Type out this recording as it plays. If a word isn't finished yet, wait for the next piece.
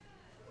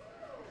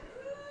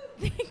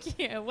Thank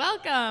you.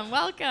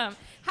 Welcome.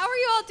 How are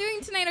you all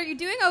doing tonight? Are you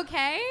doing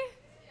okay?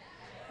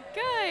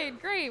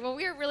 Good, great. Well,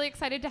 we are really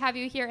excited to have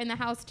you here in the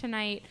house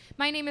tonight.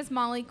 My name is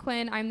Molly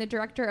Quinn. I'm the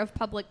Director of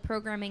Public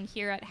Programming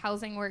here at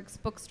Housing Works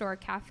Bookstore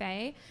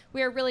Cafe.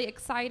 We are really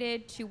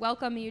excited to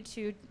welcome you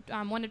to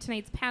one of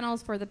tonight's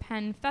panels for the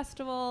Penn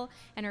Festival,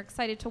 and are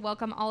excited to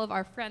welcome all of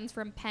our friends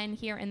from Penn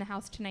here in the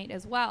house tonight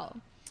as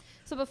well.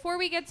 So before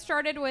we get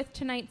started with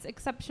tonight's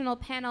exceptional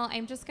panel,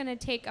 I'm just going to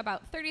take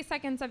about 30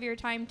 seconds of your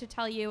time to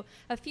tell you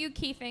a few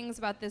key things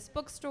about this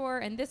bookstore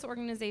and this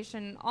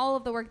organization and all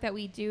of the work that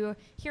we do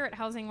here at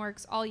Housing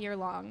Works all year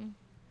long.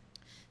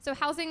 So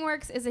Housing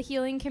Works is a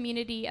healing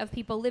community of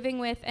people living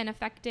with and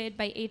affected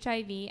by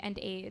HIV and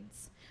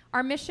AIDS.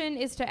 Our mission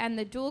is to end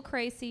the dual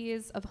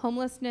crises of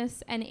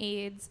homelessness and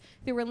AIDS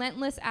through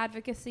relentless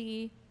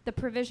advocacy, the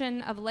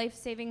provision of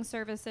life-saving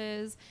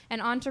services,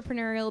 and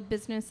entrepreneurial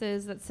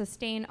businesses that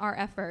sustain our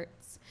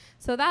efforts.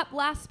 So that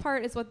last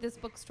part is what this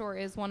bookstore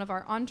is, one of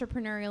our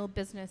entrepreneurial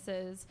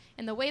businesses.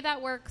 And the way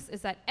that works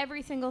is that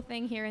every single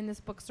thing here in this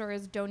bookstore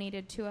is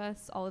donated to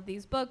us, all of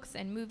these books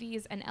and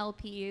movies and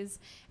LPs.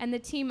 And the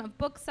team of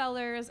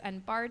booksellers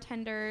and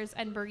bartenders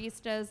and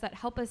baristas that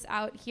help us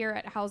out here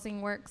at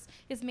Housing Works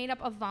is made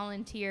up of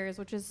volunteers,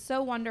 which is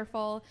so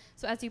wonderful.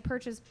 So as you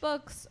purchase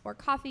books or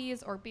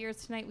coffees or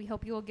beers tonight, we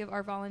hope you will give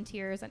our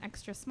volunteers an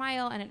extra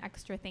smile and an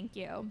extra thank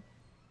you.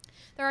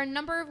 There are a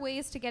number of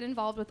ways to get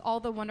involved with all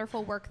the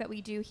wonderful work that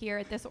we do here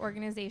at this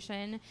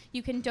organization.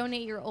 You can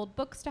donate your old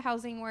books to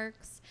Housing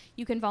Works.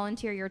 You can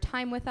volunteer your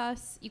time with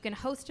us. You can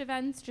host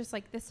events just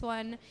like this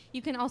one.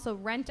 You can also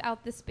rent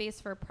out the space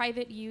for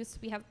private use.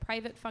 We have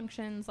private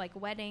functions like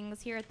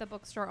weddings here at the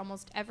bookstore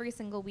almost every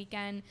single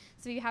weekend.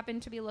 So if you happen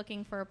to be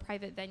looking for a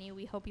private venue,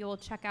 we hope you will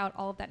check out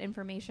all of that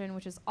information,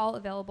 which is all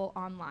available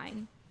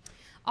online.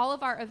 All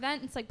of our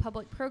events like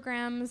public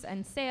programs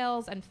and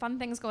sales and fun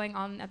things going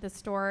on at the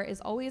store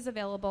is always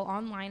available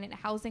online at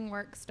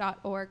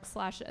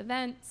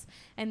housingworks.org/events.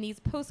 And these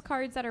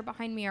postcards that are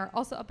behind me are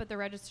also up at the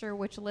register,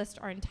 which list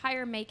our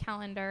entire May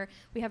calendar.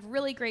 We have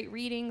really great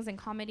readings and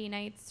comedy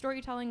nights,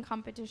 storytelling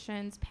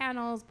competitions,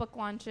 panels, book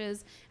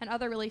launches, and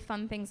other really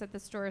fun things at the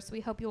store. So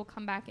we hope you will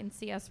come back and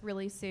see us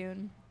really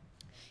soon.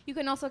 You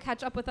can also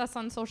catch up with us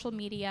on social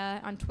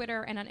media, on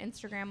Twitter and on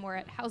Instagram. We're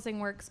at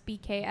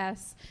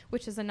HousingWorksBKS,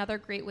 which is another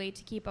great way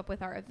to keep up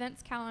with our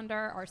events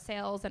calendar, our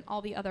sales, and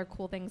all the other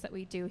cool things that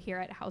we do here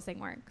at Housing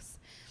Works.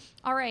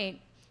 All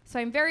right. So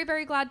I'm very,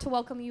 very glad to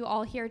welcome you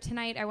all here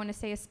tonight. I want to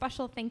say a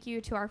special thank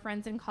you to our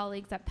friends and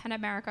colleagues at Penn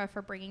America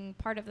for bringing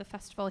part of the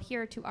festival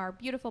here to our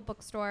beautiful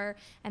bookstore,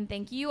 and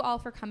thank you all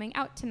for coming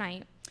out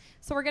tonight.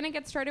 So we're going to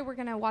get started. We're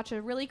going to watch a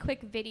really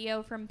quick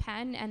video from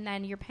Penn, and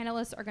then your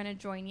panelists are going to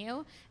join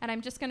you. And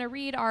I'm just going to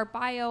read our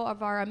bio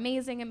of our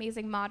amazing,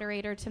 amazing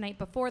moderator tonight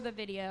before the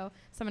video.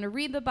 So I'm going to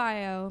read the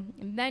bio,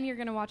 and then you're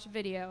going to watch a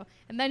video,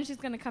 and then she's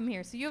going to come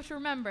here. So you have to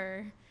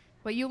remember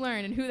what you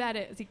learned and who that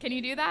is. Can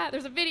you do that?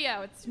 There's a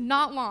video. It's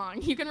not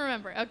long. You can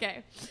remember.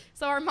 Okay.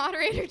 So our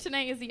moderator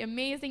tonight is the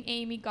amazing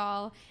Amy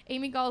Gall.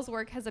 Amy Gall's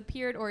work has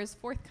appeared or is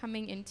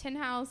forthcoming in Tin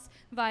House,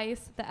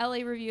 Vice, the LA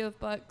Review of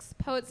Books,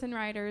 Poets and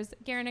Writers,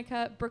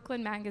 Guernica,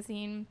 Brooklyn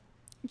Magazine,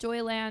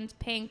 Joyland,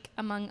 Pink,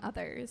 among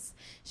others.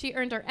 She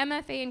earned her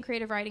MFA in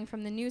creative writing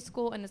from the New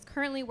School and is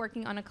currently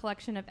working on a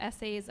collection of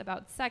essays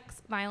about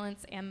sex,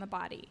 violence, and the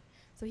body.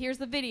 So here's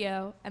the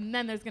video, and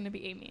then there's going to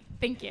be Amy.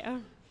 Thank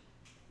you.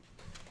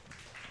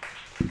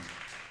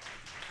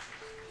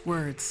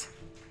 Words.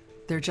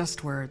 They're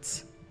just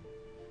words.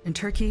 In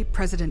Turkey,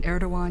 President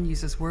Erdogan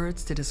uses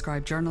words to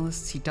describe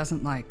journalists he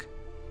doesn't like.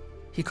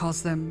 He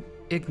calls them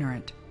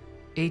ignorant,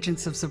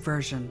 agents of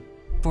subversion,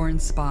 foreign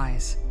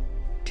spies,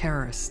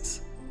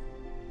 terrorists.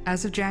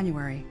 As of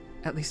January,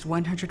 at least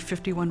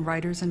 151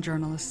 writers and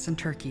journalists in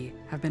Turkey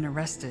have been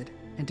arrested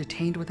and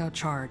detained without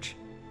charge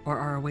or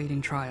are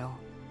awaiting trial.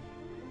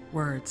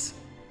 Words.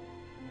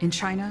 In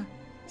China,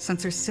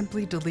 censors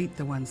simply delete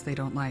the ones they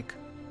don't like.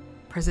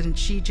 President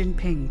Xi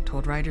Jinping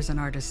told writers and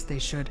artists they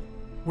should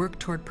work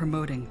toward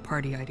promoting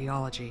party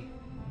ideology.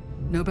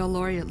 Nobel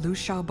laureate Liu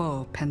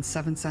Xiaobo penned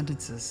 7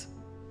 sentences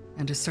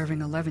and is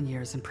serving 11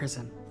 years in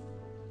prison.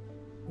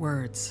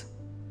 Words.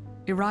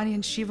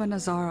 Iranian Shiva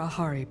Nazar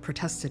Ahari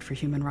protested for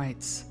human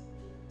rights.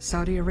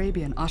 Saudi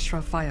Arabian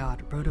Ashraf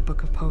Fayyad wrote a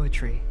book of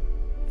poetry.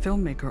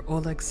 Filmmaker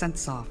Oleg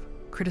Sentsov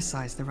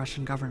criticized the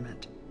Russian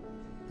government.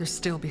 They're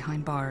still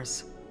behind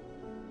bars.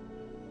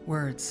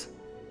 Words.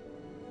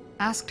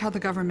 Asked how the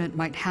government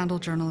might handle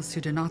journalists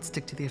who do not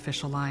stick to the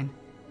official line,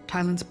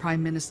 Thailand's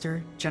Prime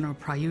Minister, General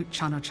Prayut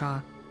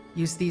Chan-o-cha,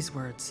 used these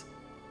words.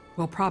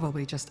 We'll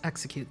probably just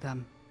execute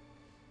them.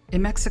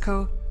 In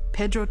Mexico,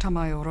 Pedro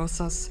Tamayo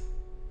Rosas,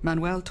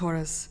 Manuel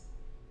Torres,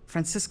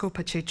 Francisco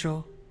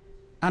Pacheco,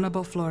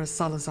 Anibal Flores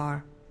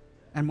Salazar,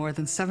 and more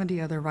than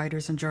 70 other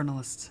writers and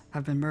journalists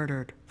have been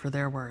murdered for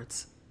their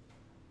words.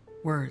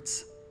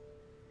 Words.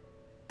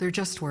 They're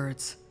just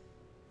words.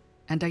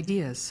 And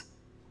ideas.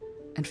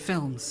 And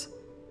films.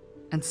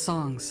 And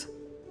songs.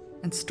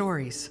 And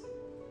stories.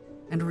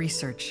 And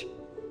research.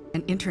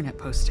 And internet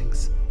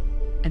postings.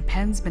 and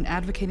PEN's been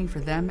advocating for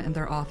them and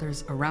their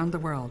authors around the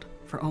world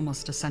for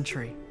almost a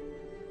century.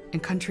 In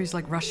countries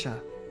like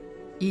Russia,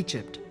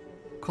 Egypt,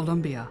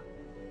 Colombia,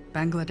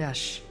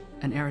 Bangladesh,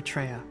 and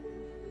Eritrea,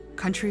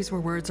 countries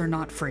where words are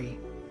not free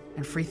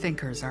and free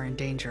thinkers are in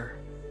danger.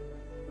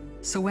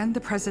 So when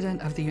the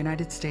President of the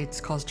United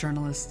States calls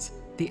journalists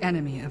the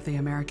enemy of the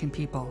American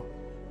people,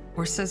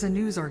 or says a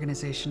news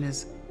organization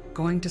is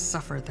going to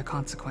suffer the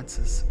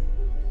consequences,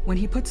 when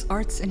he puts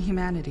arts and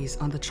humanities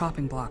on the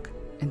chopping block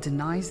and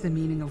denies the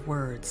meaning of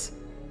words,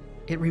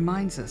 it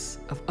reminds us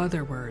of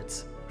other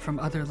words from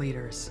other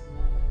leaders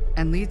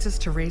and leads us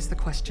to raise the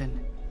question,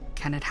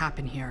 can it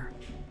happen here?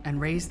 And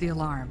raise the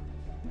alarm,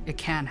 it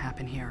can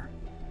happen here.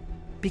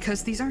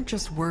 Because these aren't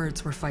just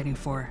words we're fighting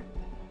for.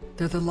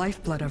 They're the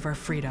lifeblood of our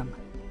freedom.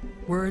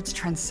 Words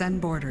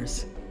transcend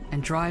borders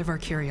and drive our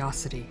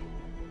curiosity.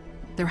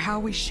 They're how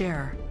we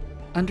share,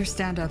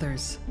 understand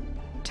others,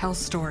 tell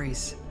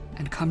stories,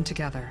 and come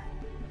together.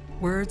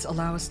 Words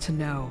allow us to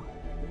know.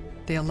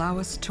 They allow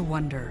us to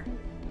wonder,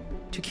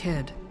 to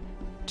kid,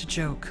 to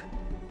joke,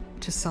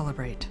 to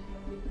celebrate,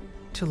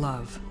 to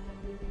love.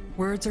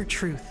 Words are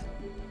truth,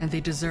 and they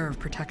deserve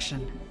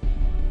protection.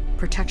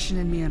 Protection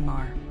in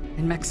Myanmar,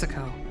 in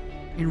Mexico,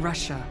 in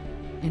Russia,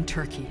 in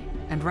Turkey,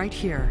 and right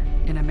here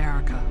in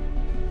America.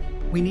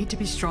 We need to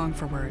be strong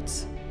for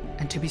words,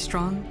 and to be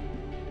strong,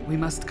 we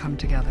must come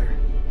together.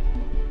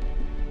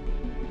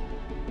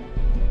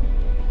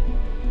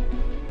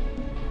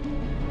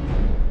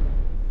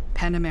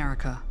 PEN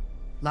America,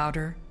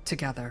 louder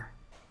together.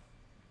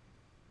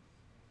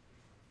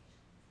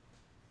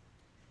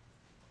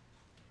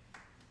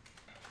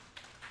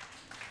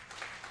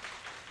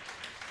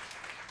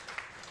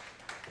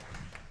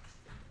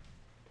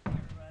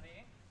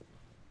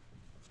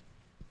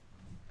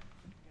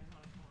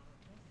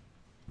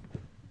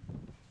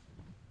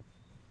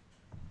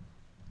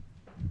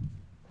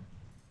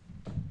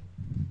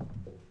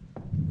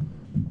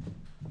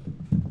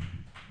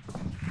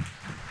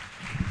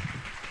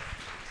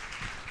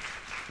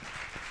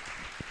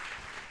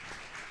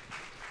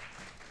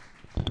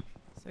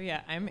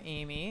 Yeah, I'm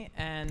Amy,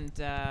 and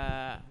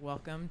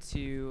welcome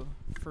to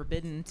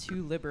Forbidden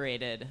to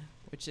Liberated,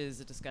 which is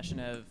a discussion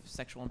of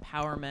sexual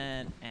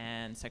empowerment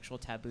and sexual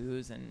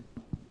taboos, and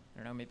I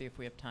don't know, maybe if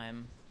we have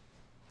time,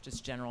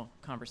 just general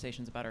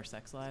conversations about our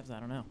sex lives, I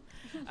don't know.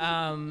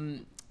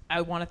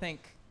 I want to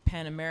thank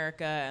PEN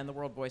America and the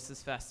World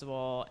Voices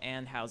Festival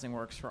and Housing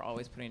Works for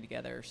always putting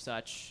together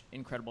such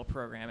incredible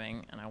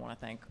programming, and I want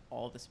to thank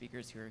all of the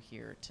speakers who are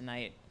here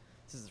tonight.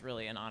 This is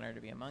really an honor to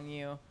be among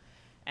you.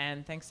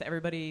 And thanks to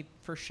everybody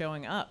for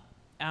showing up.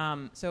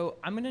 So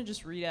I'm going to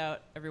just read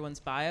out everyone's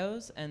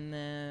bios, and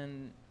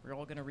then we're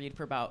all going to read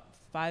for about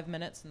 5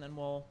 minutes, and then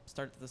we'll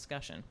start the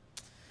discussion.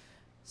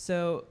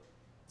 So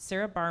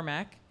Sarah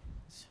Barmak,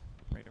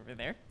 right over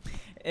there,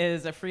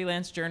 is a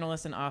freelance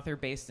journalist and author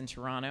based in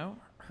Toronto.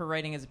 Her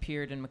writing has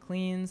appeared in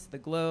Maclean's, The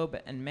Globe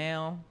and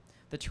Mail,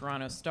 The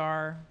Toronto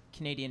Star,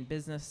 Canadian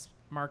Business,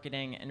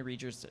 Marketing, and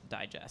Reader's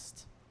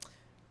Digest.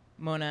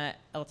 Mona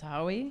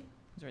Eltahawy,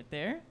 who's right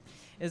there,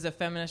 is a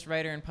feminist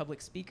writer and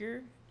public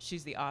speaker.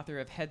 She's the author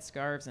of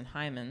Headscarves and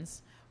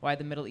Hymens, Why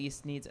the Middle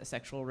East Needs a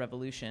Sexual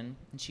Revolution,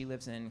 and she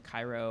lives in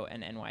Cairo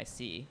and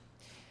NYC.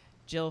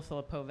 Jill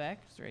Filipovic,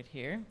 who's right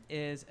here,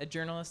 is a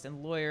journalist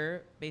and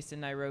lawyer based in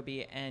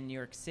Nairobi and New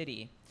York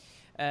City.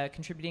 A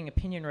contributing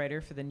opinion writer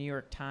for the New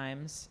York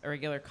Times, a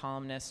regular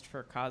columnist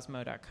for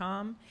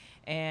Cosmo.com,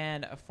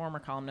 and a former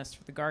columnist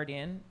for The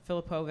Guardian,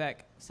 Filipovic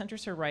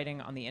centers her writing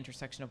on the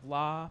intersection of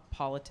law,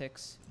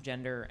 politics,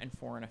 gender, and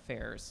foreign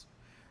affairs.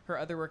 Her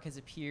other work has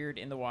appeared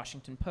in The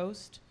Washington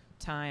Post,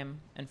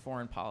 Time, and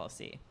Foreign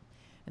Policy.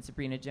 And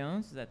Sabrina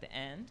Jones, who's at the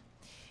end,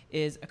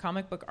 is a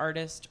comic book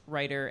artist,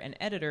 writer, and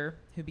editor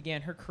who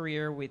began her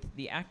career with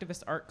the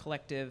activist art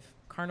collective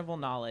Carnival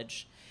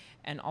Knowledge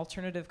and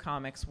alternative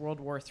comics World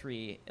War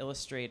III,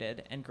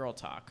 Illustrated, and Girl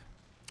Talk.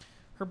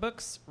 Her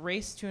books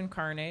Race to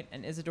Incarnate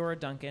and Isadora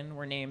Duncan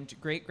were named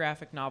great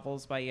graphic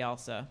novels by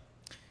YALSA.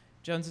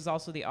 Jones is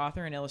also the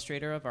author and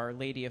illustrator of Our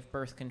Lady of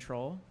Birth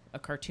Control, a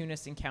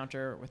cartoonist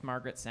encounter with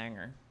Margaret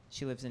Sanger.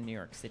 She lives in New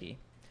York City.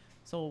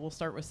 So we'll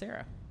start with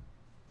Sarah.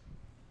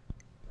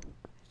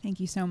 Thank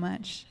you so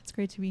much. It's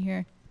great to be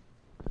here.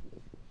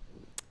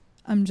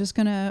 I'm just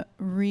going to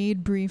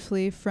read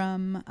briefly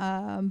from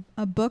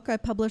a book I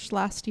published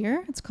last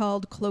year. It's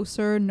called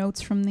Closer, Notes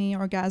from the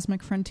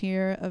Orgasmic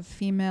Frontier of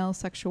Female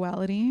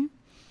Sexuality.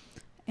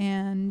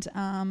 And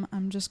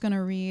I'm just going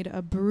to read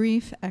a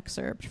brief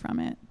excerpt from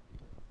it.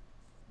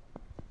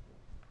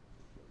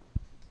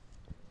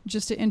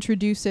 Just to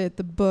introduce it,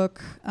 the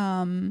book,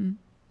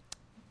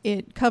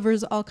 it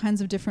covers all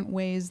kinds of different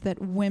ways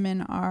that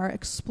women are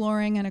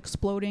exploring and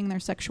exploding their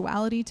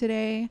sexuality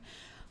today,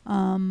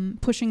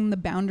 pushing the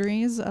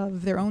boundaries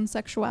of their own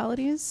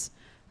sexualities,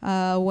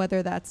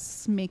 whether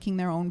that's making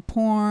their own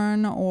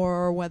porn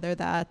or whether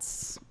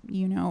that's,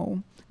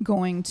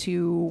 going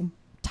to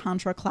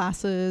tantra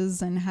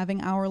classes and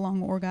having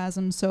hour-long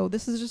orgasms. So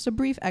this is just a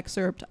brief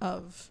excerpt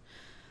of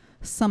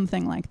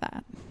something like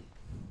that.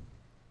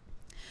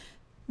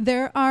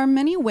 There are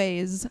many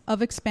ways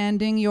of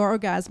expanding your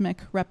orgasmic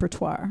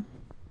repertoire.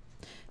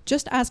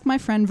 Just ask my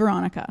friend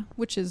Veronica,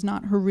 which is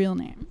not her real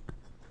name.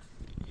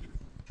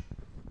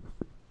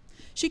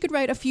 She could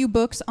write a few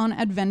books on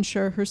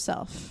adventure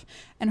herself,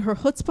 and her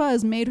chutzpah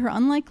has made her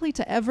unlikely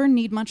to ever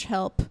need much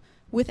help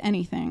with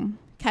anything,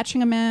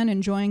 catching a man,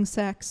 enjoying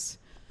sex.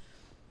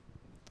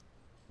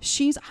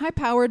 She's a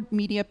high-powered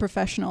media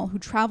professional who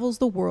travels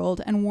the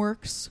world and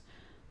works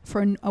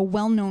for a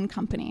well-known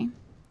company.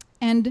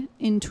 And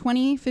in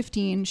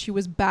 2015, she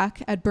was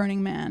back at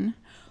Burning Man,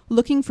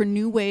 looking for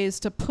new ways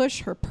to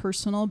push her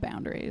personal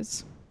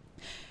boundaries.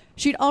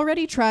 She'd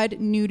already tried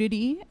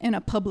nudity in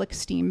a public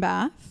steam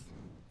bath,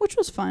 which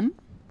was fun.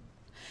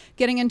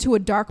 Getting into a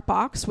dark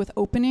box with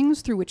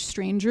openings through which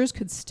strangers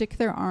could stick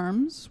their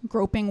arms,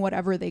 groping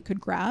whatever they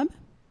could grab,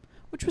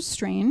 which was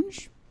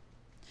strange.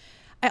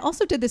 I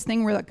also did this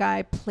thing where that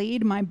guy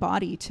played my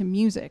body to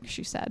music,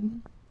 she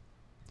said.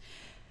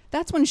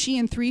 That's when she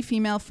and 3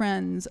 female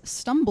friends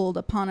stumbled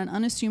upon an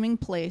unassuming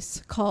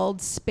place called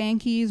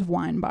Spanky's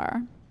Wine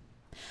Bar.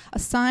 A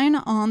sign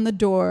on the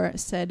door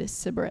said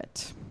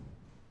Liberated.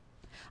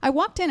 I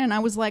walked in and I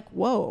was like,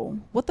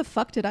 whoa, what the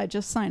fuck did I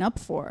just sign up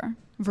for?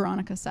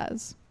 Veronica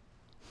says.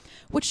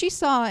 What she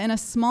saw in a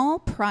small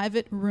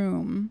private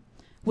room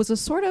was a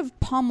sort of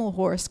pommel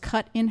horse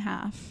cut in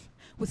half,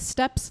 with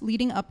steps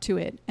leading up to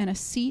it and a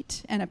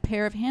seat and a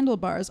pair of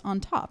handlebars on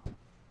top.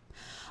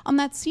 On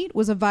that seat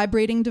was a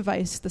vibrating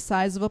device the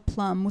size of a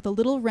plum with a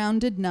little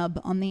rounded nub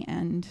on the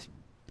end.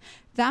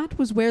 That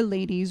was where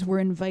ladies were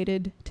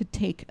invited to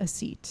take a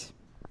seat.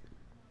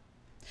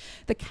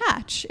 The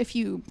catch, if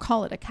you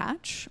call it a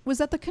catch, was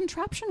that the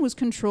contraption was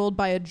controlled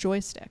by a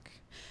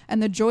joystick,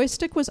 and the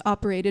joystick was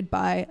operated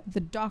by the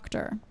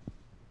doctor.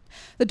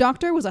 The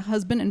doctor was a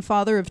husband and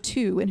father of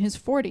 2 in his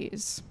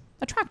 40s.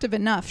 Attractive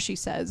enough, she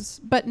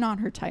says, but not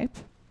her type,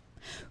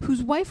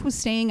 whose wife was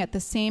staying at the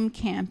same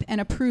camp and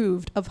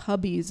approved of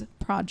hubby's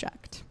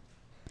project.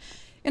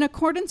 In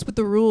accordance with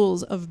the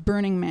rules of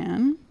Burning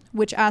Man,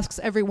 which asks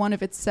every one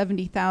of its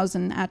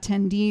 70,000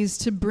 attendees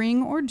to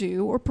bring or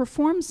do or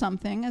perform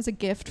something as a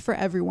gift for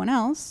everyone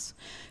else,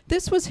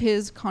 this was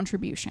his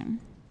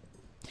contribution.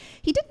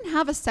 He didn't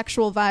have a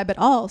sexual vibe at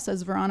all,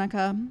 says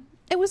Veronica.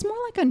 It was more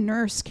like a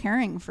nurse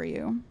caring for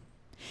you.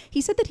 He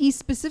said that he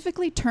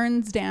specifically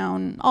turns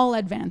down all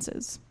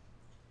advances.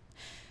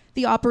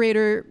 The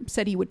operator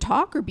said he would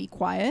talk or be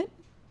quiet,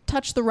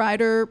 touch the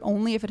rider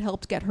only if it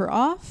helped get her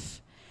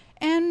off,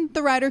 and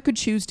the rider could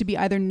choose to be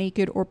either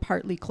naked or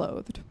partly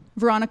clothed.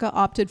 Veronica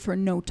opted for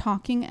no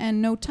talking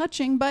and no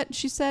touching, but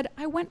she said,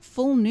 I went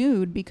full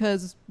nude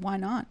because why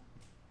not?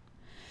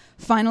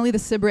 Finally,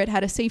 the Liberated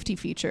had a safety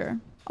feature,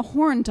 a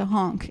horn to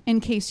honk in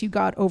case you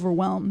got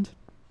overwhelmed.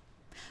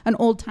 An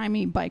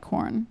old-timey bike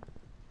horn.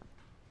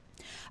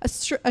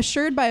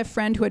 Assured by a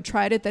friend who had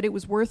tried it that it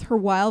was worth her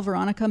while,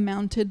 Veronica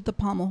mounted the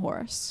pommel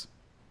horse.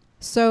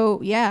 So,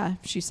 yeah,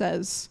 she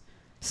says,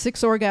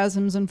 6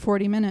 orgasms in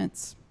 40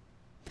 minutes.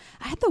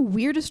 I had the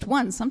weirdest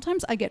one.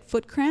 Sometimes I get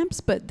foot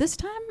cramps, but this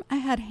time I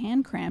had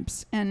hand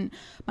cramps and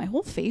my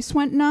whole face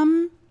went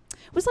numb.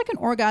 It was like an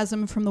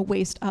orgasm from the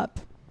waist up.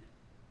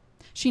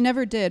 She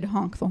never did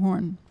honk the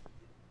horn.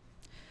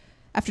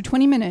 After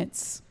 20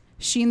 minutes,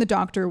 she and the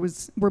doctor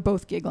were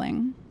both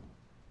giggling.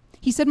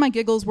 He said my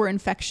giggles were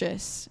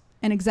infectious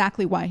and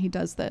exactly why he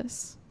does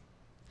this.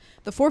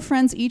 The 4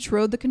 friends each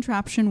rode the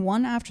contraption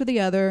one after the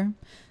other,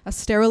 a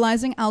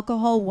sterilizing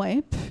alcohol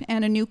wipe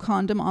and a new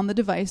condom on the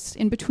device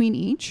in between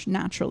each,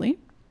 naturally,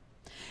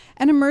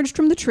 and emerged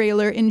from the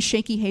trailer in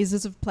shaky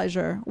hazes of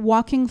pleasure,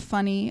 walking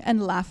funny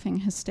and laughing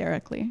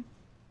hysterically.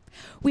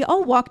 We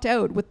all walked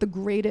out with the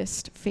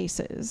greatest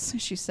faces,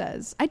 she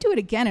says. I'd do it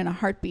again in a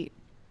heartbeat.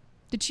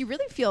 Did she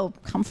really feel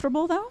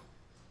comfortable, though?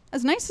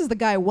 As nice as the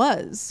guy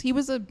was, he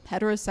was a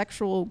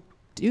heterosexual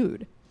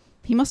dude.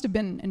 He must have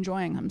been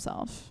enjoying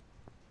himself.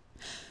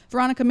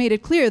 Veronica made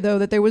it clear, though,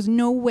 that there was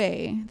no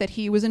way that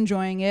he was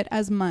enjoying it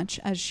as much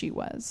as she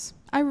was.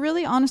 I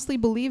really honestly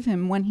believe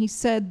him when he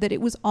said that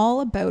it was all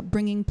about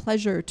bringing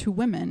pleasure to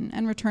women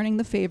and returning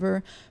the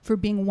favor for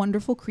being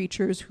wonderful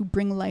creatures who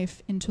bring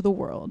life into the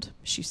world,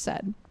 she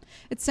said.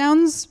 It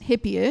sounds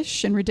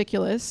hippie-ish and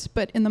ridiculous,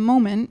 but in the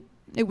moment,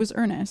 it was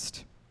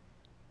earnest.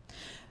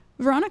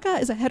 Veronica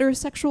is a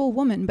heterosexual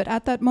woman, but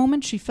at that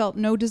moment she felt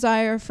no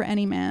desire for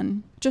any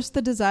man, just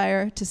the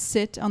desire to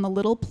sit on the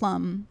little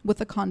plum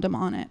with a condom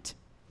on it.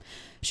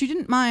 She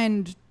didn't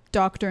mind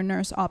doctor,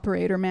 nurse,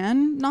 operator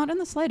man, not in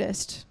the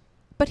slightest.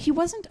 But he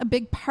wasn't a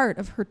big part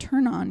of her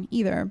turn-on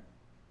either.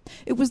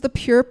 It was the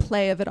pure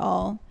play of it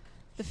all,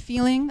 the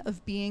feeling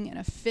of being in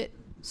a fit,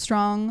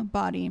 strong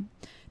body,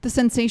 the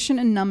sensation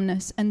and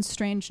numbness and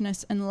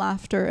strangeness and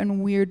laughter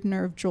and weird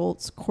nerve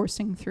jolts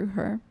coursing through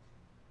her.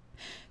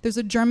 There's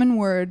a German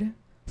word,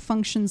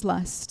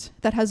 Funktionslust,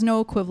 that has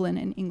no equivalent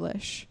in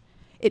English.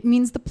 It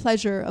means the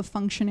pleasure of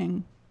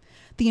functioning,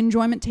 the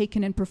enjoyment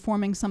taken in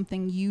performing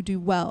something you do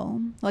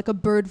well, like a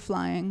bird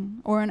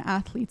flying or an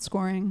athlete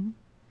scoring.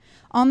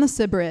 On the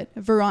Liberated,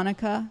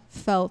 Veronica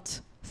felt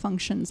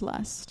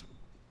Funktionslust.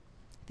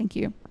 Thank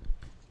you.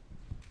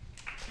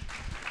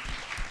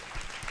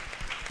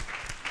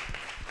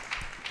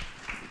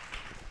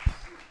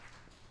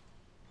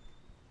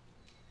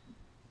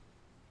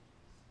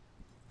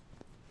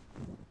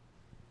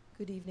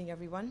 Good evening,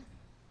 everyone.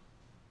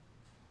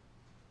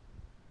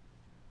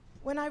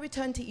 When I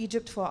returned to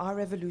Egypt for our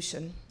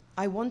revolution,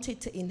 I wanted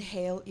to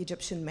inhale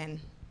Egyptian men.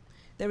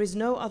 There is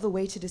no other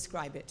way to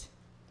describe it.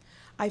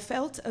 I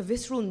felt a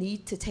visceral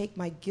need to take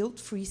my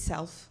guilt-free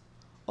self,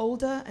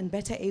 older and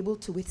better able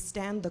to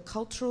withstand the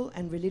cultural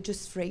and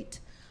religious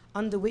freight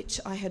under which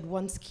I had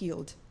once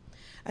keeled,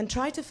 and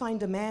try to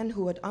find a man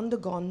who had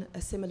undergone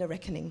a similar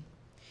reckoning.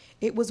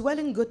 It was well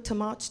and good to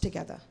march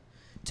together,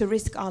 to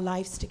risk our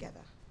lives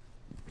together,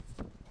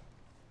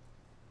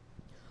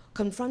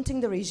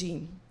 confronting the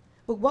regime.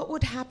 But what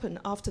would happen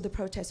after the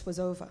protest was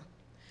over?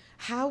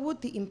 How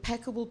would the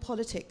impeccable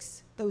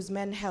politics those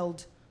men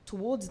held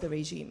towards the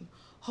regime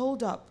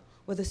hold up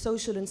where the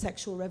social and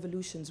sexual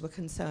revolutions were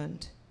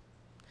concerned?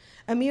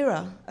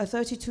 Amira, a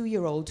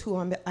 32-year-old who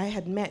I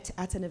had met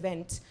at an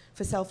event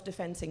for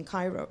self-defense in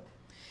Cairo,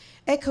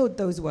 echoed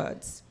those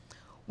words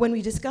when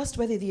we discussed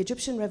whether the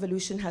Egyptian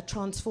revolution had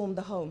transformed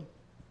the home.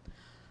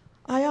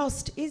 I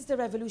asked, is the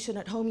revolution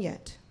at home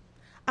yet?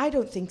 I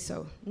don't think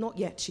so, not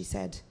yet, she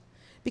said.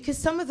 Because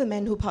some of the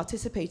men who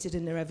participated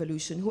in the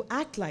revolution, who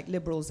act like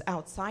liberals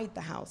outside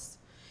the house,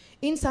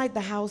 inside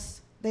the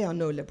house, they are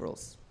no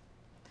liberals.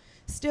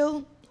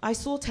 Still, I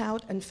sought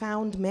out and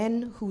found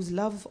men whose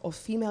love of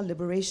female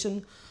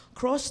liberation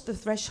crossed the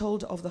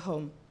threshold of the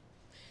home.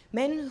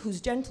 Men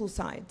whose gentle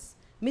sides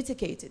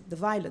mitigated the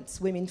violence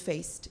women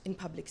faced in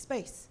public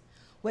space,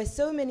 where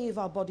so many of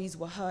our bodies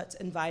were hurt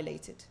and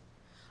violated.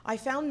 I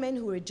found men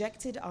who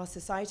rejected our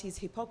society's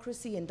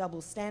hypocrisy and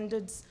double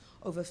standards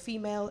over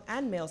female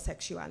and male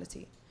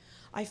sexuality.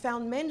 I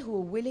found men who were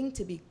willing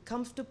to be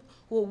comfortable,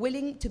 who were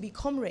willing to be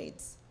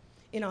comrades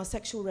in our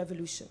sexual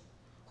revolution,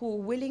 who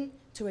were willing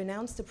to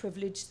renounce the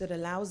privilege that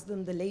allows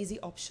them the lazy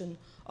option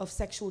of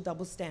sexual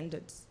double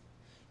standards.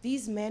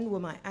 These men were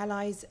my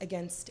allies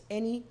against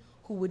any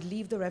who would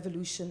leave the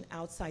revolution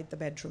outside the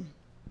bedroom.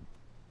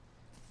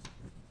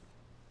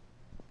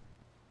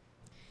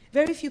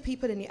 Very few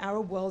people in the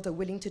Arab world are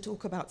willing to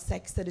talk about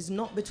sex that is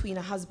not between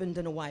a husband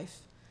and a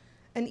wife,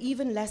 and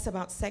even less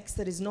about sex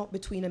that is not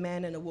between a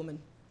man and a woman.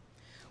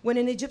 When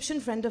an Egyptian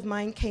friend of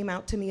mine came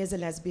out to me as a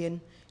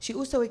lesbian, she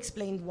also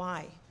explained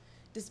why.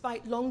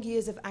 Despite long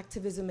years of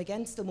activism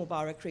against the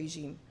Mubarak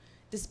regime,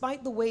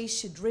 despite the ways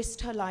she'd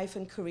risked her life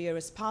and career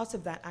as part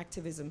of that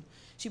activism,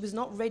 she was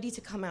not ready to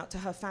come out to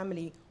her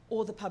family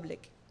or the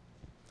public.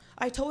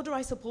 I told her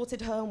I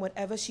supported her in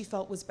whatever she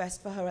felt was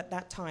best for her at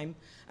that time,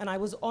 and I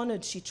was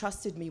honored she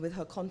trusted me with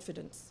her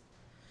confidence.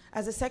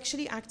 As a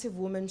sexually active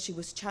woman, she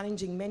was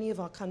challenging many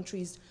of our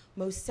country's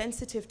most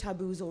sensitive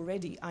taboos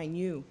already, I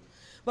knew,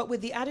 but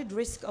with the added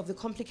risk of the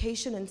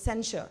complication and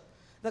censure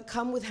that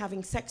come with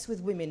having sex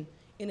with women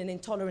in an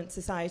intolerant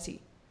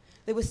society.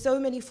 There were so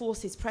many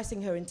forces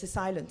pressing her into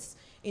silence,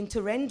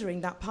 into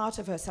rendering that part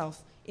of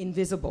herself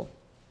invisible.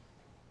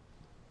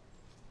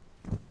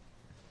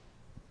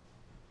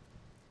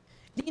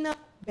 Lina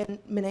Ben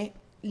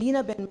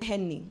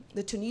Mehenni,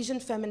 the Tunisian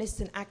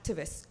feminist and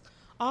activist,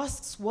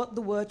 asks what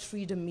the word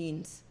freedom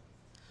means.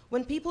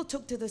 When people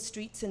took to the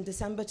streets in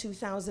December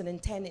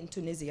 2010 in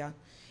Tunisia,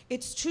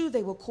 it's true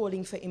they were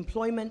calling for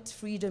employment,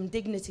 freedom,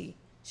 dignity,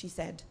 she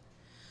said.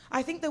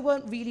 I think they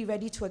weren't really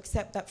ready to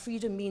accept that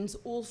freedom means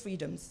all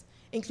freedoms,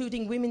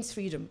 including women's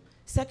freedom,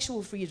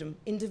 sexual freedom,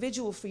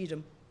 individual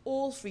freedom,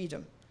 all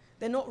freedom.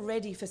 They're not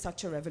ready for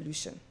such a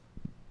revolution.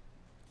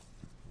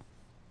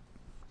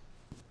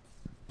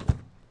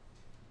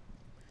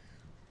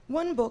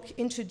 One book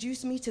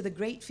introduced me to the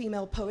great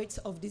female poets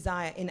of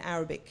desire in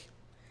Arabic.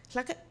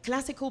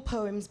 Classical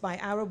poems by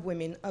Arab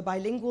women, a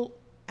bilingual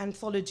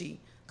anthology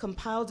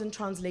compiled and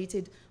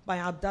translated by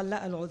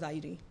Abdallah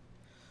al-Udairi.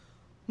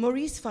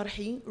 Maurice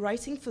Farhi,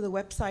 writing for the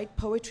website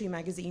Poetry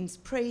Magazines,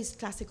 praised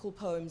classical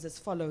poems as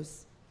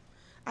follows.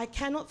 I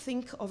cannot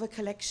think of a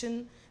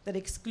collection that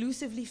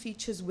exclusively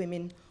features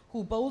women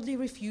who boldly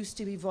refuse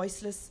to be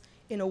voiceless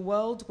in a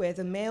world where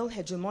the male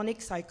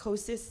hegemonic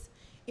psychosis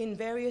in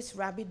various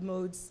rabid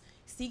modes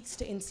seeks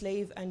to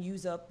enslave and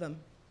usurp them.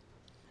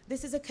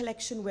 This is a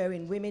collection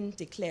wherein women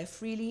declare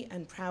freely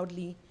and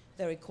proudly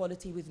their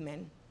equality with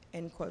men,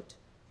 end quote.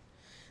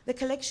 The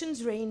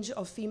collection's range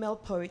of female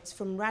poets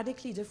from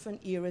radically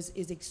different eras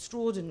is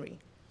extraordinary,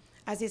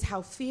 as is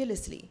how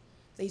fearlessly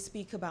they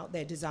speak about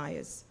their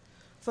desires.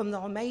 From the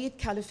Umayyad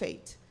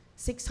Caliphate,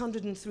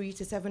 603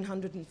 to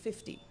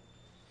 750,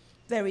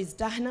 there is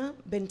Dahna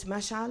bint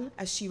Mash'al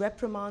as she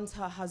reprimands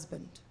her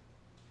husband.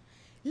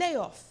 Lay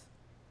off.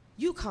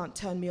 You can't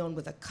turn me on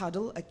with a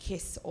cuddle, a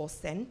kiss, or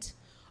scent.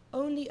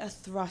 Only a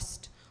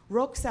thrust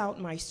rocks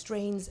out my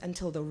strains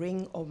until the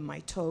ring of my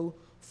toe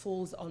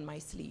falls on my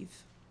sleeve.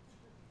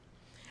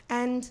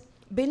 And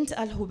Bint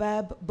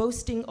al-Hubab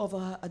boasting of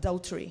her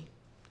adultery.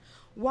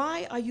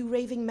 Why are you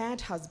raving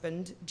mad,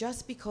 husband,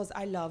 just because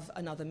I love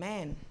another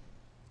man?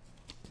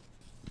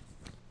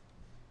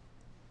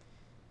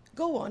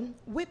 Go on,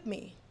 whip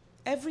me.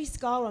 Every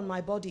scar on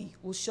my body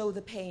will show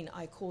the pain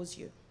I cause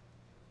you.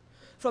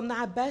 From the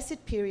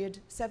Abbasid period,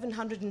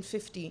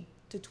 750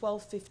 to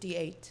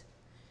 1258,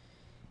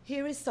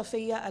 here is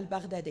Safiya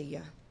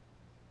al-Baghdadiyya.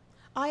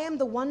 I am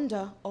the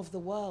wonder of the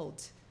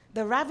world,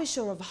 the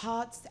ravisher of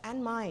hearts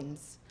and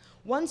minds.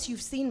 Once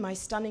you've seen my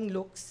stunning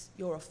looks,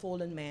 you're a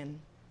fallen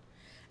man.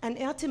 An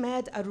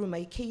I'timed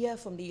Arumaikiya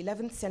from the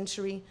 11th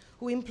century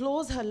who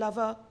implores her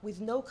lover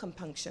with no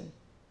compunction.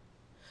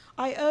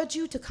 I urge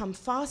you to come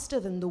faster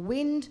than the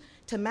wind,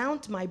 to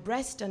mount my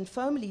breast and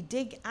firmly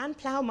dig and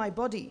plow my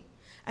body,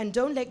 and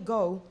don't let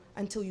go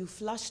until you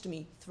flushed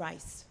me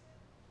thrice.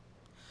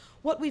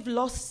 What we've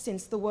lost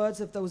since the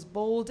words of those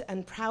bold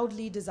and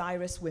proudly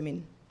desirous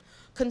women.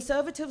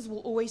 Conservatives will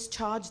always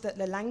charge that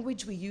the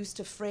language we use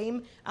to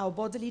frame our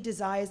bodily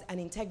desires and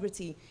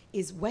integrity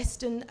is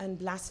Western and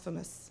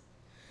blasphemous.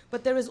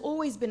 But there has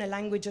always been a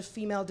language of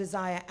female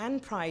desire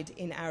and pride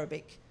in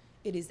Arabic.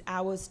 It is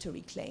ours to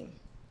reclaim.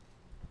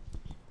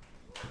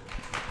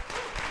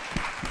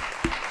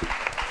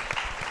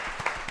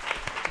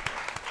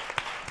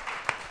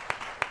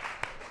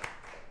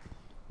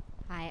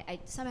 I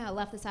somehow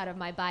left this out of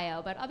my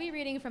bio, but I'll be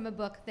reading from a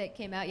book that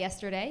came out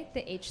yesterday,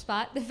 The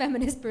H-Spot, The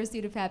Feminist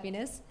Pursuit of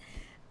Happiness.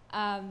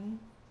 As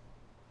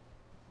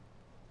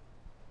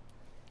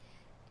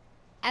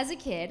a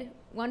kid,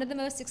 one of the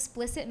most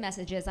explicit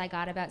messages I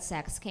got about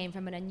sex came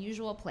from an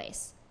unusual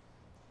place,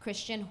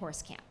 Christian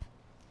horse camp.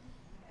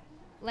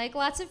 Like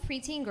lots of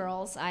preteen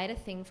girls, I had a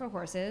thing for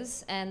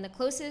horses, and the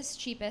closest,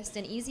 cheapest,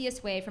 and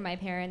easiest way for my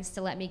parents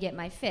to let me get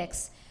my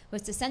fix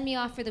was to send me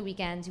off for the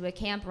weekend to a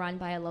camp run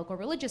by a local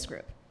religious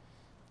group.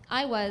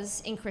 I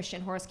was, in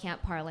Christian horse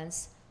camp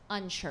parlance,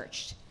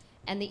 unchurched,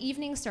 and the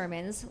evening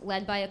sermons,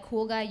 led by a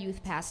cool guy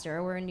youth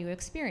pastor, were a new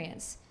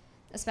experience,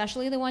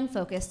 especially the one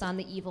focused on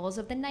the evils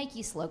of the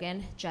Nike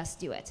slogan, "Just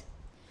do it."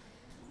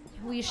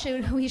 We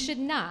should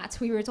not,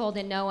 we were told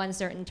in no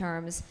uncertain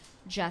terms,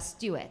 just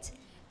do it.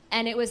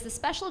 And it was the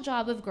special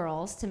job of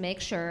girls to make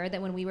sure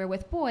that when we were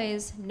with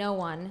boys, no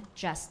one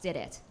just did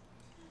it.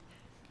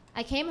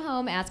 I came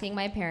home asking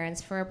my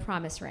parents for a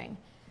promise ring,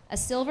 a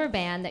silver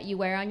band that you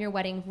wear on your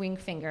wedding ring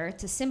finger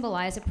to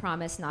symbolize a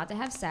promise not to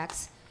have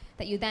sex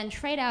that you then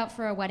trade out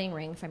for a wedding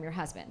ring from your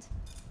husband.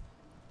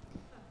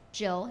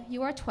 "Jill,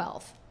 you are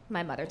 12,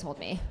 my mother told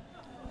me.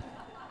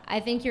 "I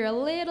think you're a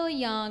little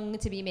young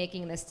to be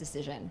making this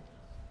decision."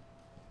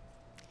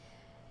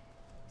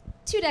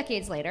 2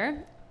 decades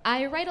later,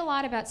 I write a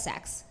lot about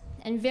sex,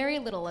 and very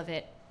little of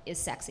it is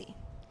sexy.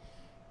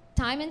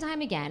 Time and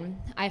time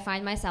again, I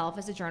find myself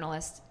as a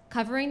journalist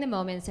covering the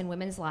moments in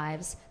women's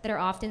lives that are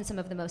often some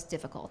of the most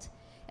difficult,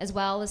 as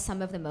well as some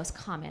of the most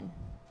common.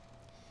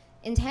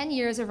 In 10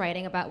 years of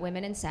writing about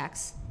women and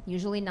sex,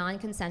 usually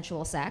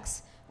non-consensual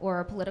sex,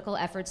 or political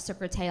efforts to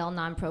curtail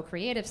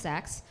non-procreative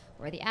sex,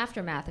 or the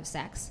aftermath of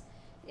sex,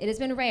 it has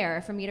been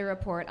rare for me to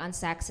report on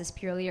sex as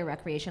purely a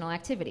recreational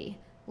activity,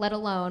 let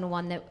alone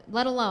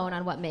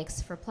on what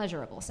makes for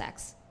pleasurable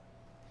sex.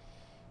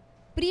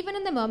 But even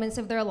in the moments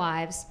of their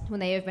lives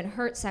when they have been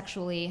hurt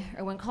sexually,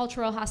 or when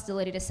cultural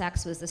hostility to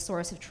sex was the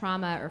source of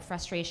trauma or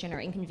frustration or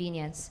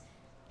inconvenience,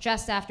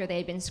 just after they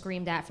had been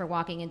screamed at for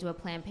walking into a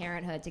Planned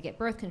Parenthood to get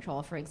birth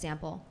control, for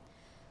example,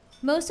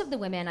 most of the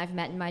women I've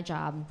met in my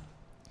job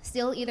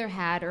still either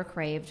had or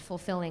craved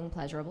fulfilling,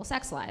 pleasurable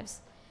sex lives.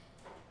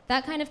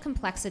 That kind of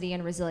complexity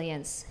and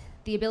resilience,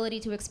 the ability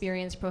to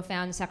experience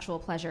profound sexual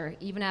pleasure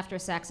even after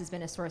sex has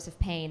been a source of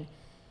pain,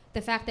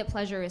 the fact that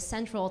pleasure is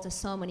central to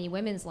so many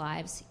women's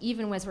lives,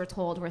 even as we're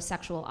told we're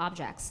sexual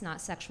objects,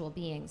 not sexual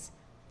beings,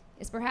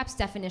 is perhaps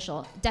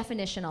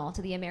definitional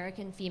to the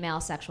American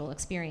female sexual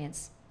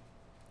experience.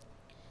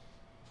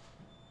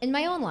 In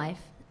my own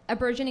life, a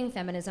burgeoning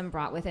feminism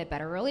brought with it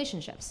better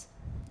relationships.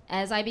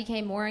 As I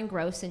became more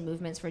engrossed in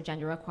movements for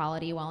gender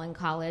equality while in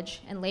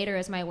college, and later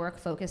as my work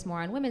focused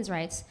more on women's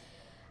rights,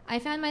 I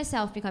found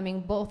myself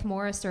becoming both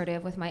more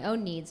assertive with my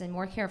own needs and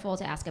more careful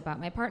to ask about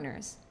my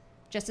partners.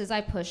 Just as I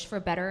pushed for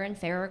better and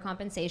fairer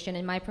compensation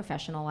in my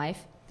professional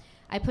life,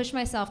 I pushed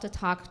myself to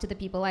talk to the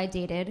people I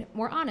dated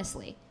more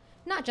honestly,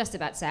 not just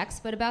about sex,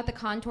 but about the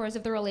contours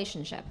of the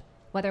relationship,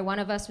 whether one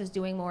of us was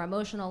doing more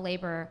emotional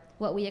labor,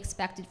 what we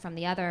expected from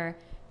the other,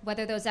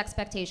 whether those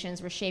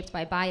expectations were shaped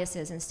by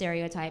biases and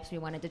stereotypes we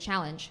wanted to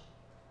challenge.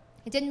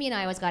 It didn't mean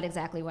I always got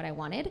exactly what I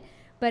wanted,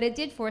 but it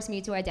did force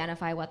me to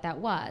identify what that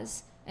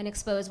was and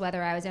expose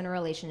whether I was in a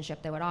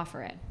relationship that would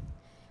offer it.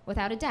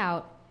 Without a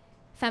doubt,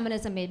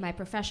 feminism made my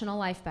professional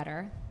life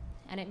better,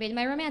 and it made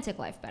my romantic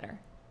life better.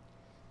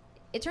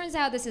 It turns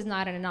out this is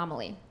not an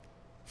anomaly.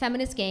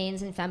 Feminist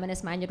gains and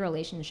feminist-minded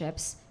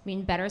relationships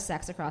mean better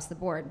sex across the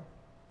board.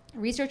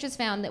 Research has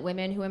found that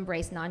women who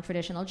embrace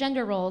non-traditional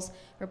gender roles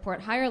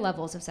report higher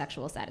levels of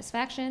sexual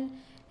satisfaction,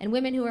 and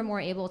women who are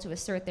more able to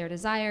assert their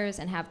desires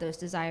and have those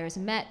desires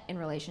met in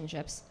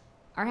relationships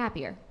are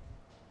happier.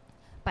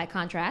 By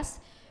contrast,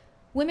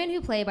 women who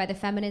play by the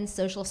feminine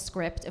social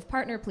script of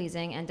partner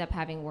pleasing end up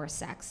having worse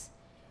sex.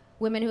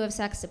 Women who have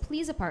sex to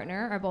please a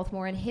partner are both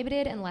more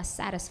inhibited and less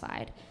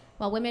satisfied,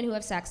 while women who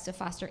have sex to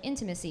foster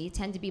intimacy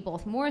tend to be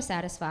both more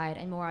satisfied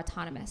and more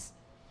autonomous.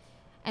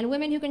 And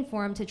women who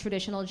conform to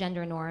traditional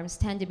gender norms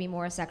tend to be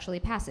more sexually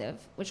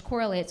passive, which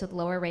correlates with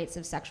lower rates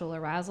of sexual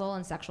arousal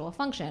and sexual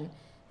function,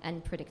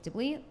 and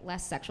predictably,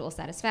 less sexual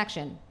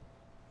satisfaction.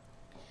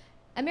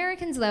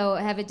 Americans, though,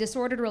 have a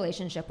disordered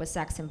relationship with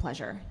sex and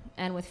pleasure,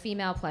 and with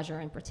female pleasure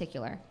in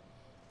particular.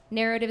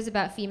 Narratives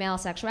about female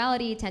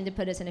sexuality tend to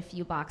put us in a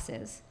few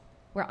boxes.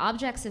 We're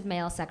objects of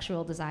male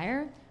sexual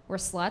desire, we're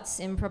sluts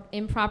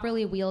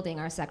improperly wielding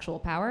our sexual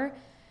power,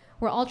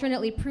 we're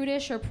alternately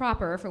prudish or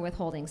proper for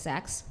withholding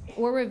sex,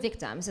 or we're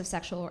victims of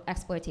sexual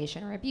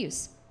exploitation or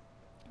abuse.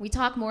 We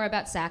talk more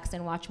about sex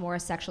and watch more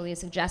sexually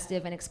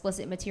suggestive and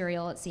explicit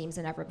material, it seems,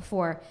 than ever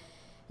before.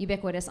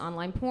 Ubiquitous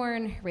online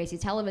porn, racy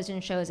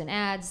television shows and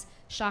ads,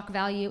 shock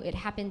value, it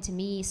happened to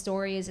me,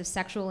 stories of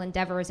sexual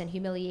endeavors and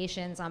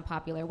humiliations on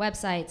popular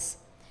websites.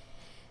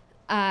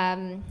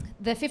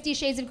 The 50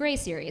 Shades of Grey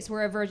series,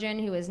 where a virgin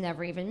who has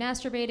never even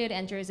masturbated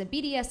enters a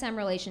BDSM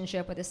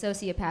relationship with a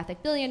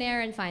sociopathic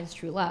billionaire and finds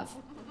true love.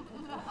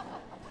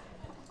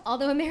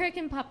 Although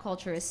American pop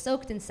culture is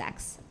soaked in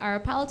sex,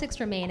 our politics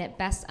remain at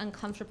best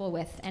uncomfortable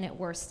with and at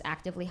worst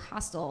actively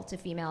hostile to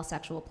female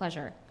sexual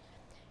pleasure.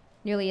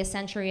 Nearly a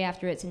century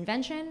after its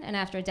invention and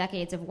after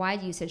decades of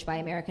wide usage by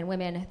American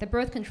women, the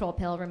birth control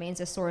pill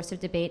remains a source of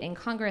debate in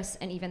Congress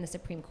and even the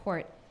Supreme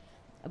Court.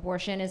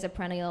 Abortion is a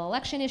perennial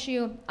election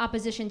issue,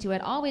 opposition to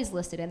it always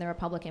listed in the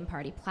Republican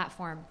Party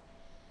platform.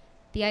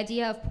 The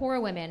idea of poor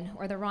women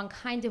or the wrong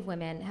kind of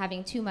women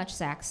having too much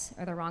sex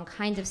or the wrong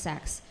kind of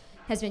sex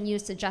has been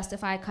used to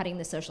justify cutting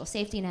the social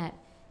safety net,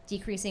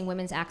 decreasing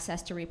women's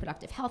access to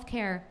reproductive health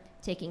care,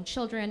 taking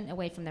children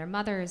away from their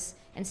mothers,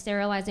 and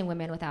sterilizing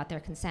women without their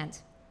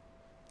consent.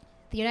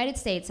 The United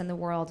States and the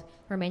world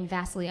remain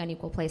vastly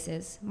unequal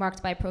places,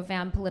 marked by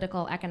profound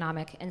political,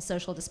 economic, and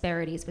social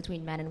disparities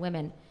between men and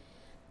women.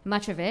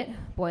 Much of it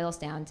boils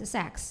down to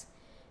sex,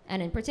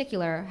 and in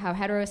particular, how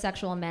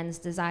heterosexual men's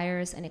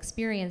desires and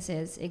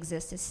experiences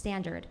exist as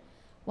standard,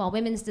 while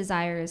women's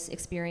desires,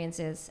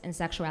 experiences, and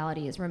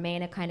sexualities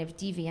remain a kind of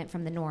deviant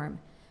from the norm,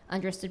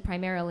 understood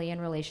primarily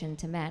in relation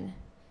to men.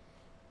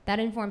 That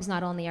informs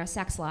not only our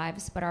sex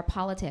lives, but our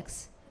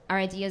politics, our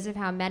ideas of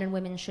how men and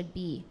women should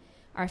be,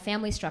 our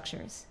family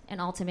structures,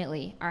 and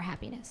ultimately, our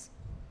happiness.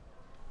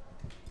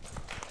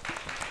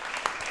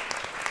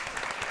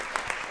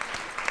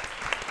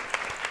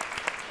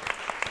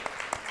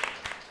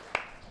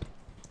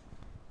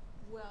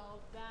 Well,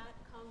 that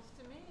comes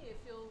to me. If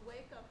you'll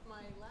wake up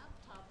my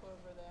laptop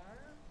over there.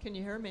 Can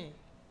you hear me?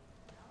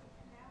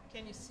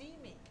 Can you see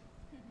me?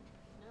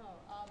 No.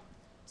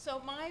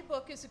 So my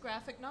book is a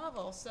graphic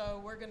novel,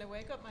 so we're going to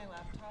wake up my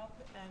laptop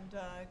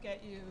and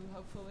get you,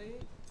 hopefully,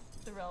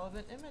 the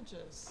relevant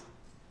images.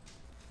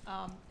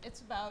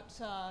 It's about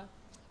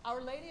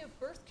Our Lady of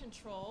Birth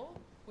Control,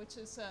 which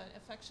is an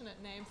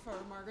affectionate name for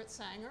Margaret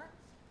Sanger,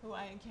 who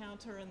I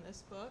encounter in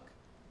this book.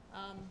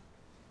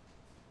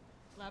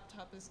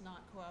 Laptop is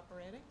not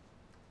cooperating.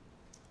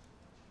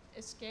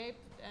 Escape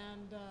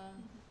and,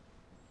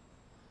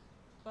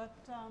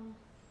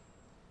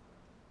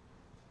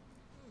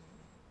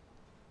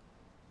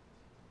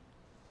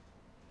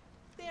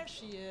 there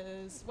she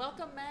is.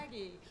 Welcome,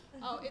 Maggie.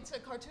 Oh, it's a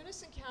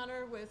cartoonist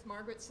encounter with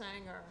Margaret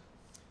Sanger,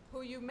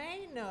 who you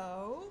may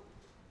know,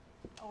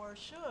 or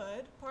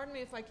should. Pardon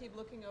me if I keep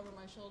looking over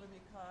my shoulder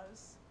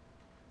because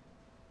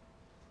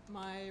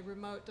my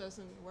remote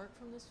doesn't work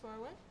from this far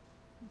away.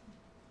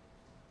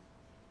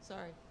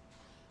 Sorry.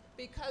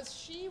 Because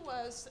she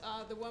was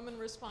the woman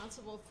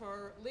responsible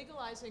for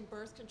legalizing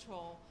birth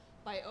control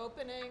by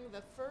opening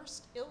the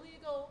first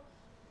illegal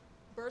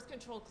birth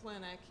control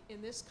clinic in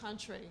this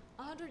country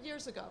 100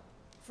 years ago,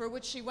 for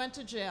which she went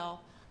to jail.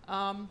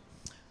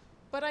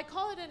 But I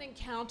call it an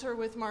encounter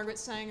with Margaret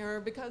Sanger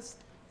because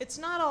it's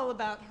not all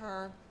about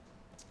her.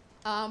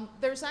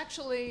 There's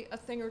actually a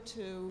thing or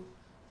two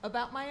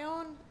about my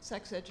own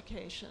sex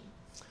education,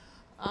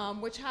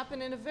 which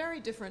happened in a very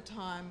different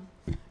time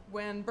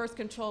when birth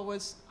control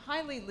was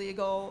highly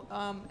legal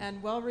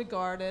and well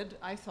regarded,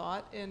 I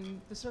thought,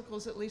 in the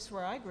circles at least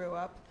where I grew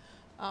up.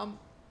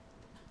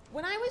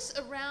 When I was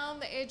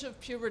around the age of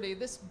puberty,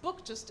 this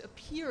book just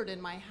appeared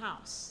in my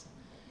house.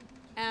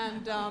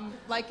 And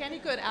like any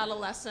good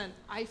adolescent,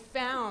 I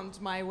found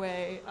my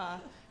way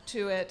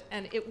to it,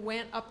 and it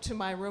went up to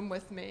my room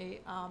with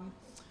me.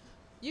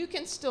 You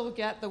can still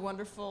get the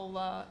wonderful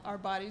Our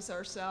Bodies,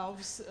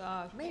 Ourselves,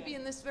 maybe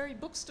in this very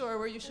bookstore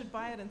where you should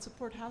buy it and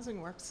support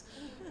Housing Works.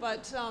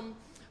 But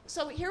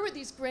so here were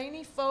these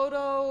grainy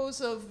photos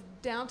of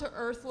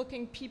down-to-earth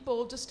looking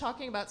people just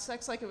talking about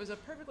sex like it was a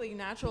perfectly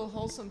natural,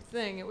 wholesome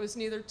thing. It was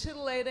neither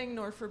titillating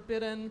nor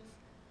forbidden.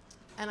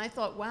 And I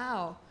thought,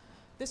 wow,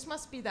 this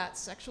must be that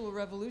sexual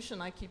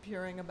revolution I keep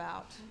hearing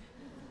about.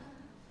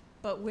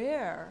 But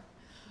where?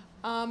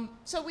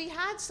 So we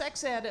had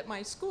sex ed at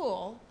my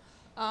school,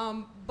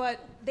 but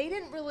they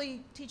didn't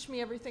really teach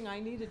me everything I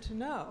needed to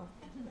know.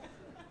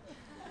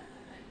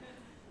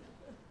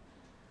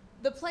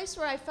 The place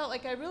where I felt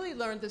like I really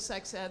learned the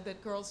sex ed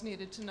that girls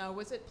needed to know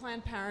was at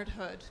Planned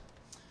Parenthood,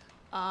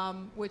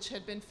 which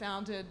had been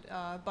founded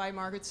by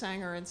Margaret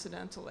Sanger,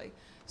 incidentally.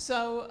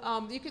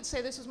 So you could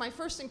say this was my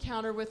first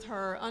encounter with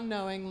her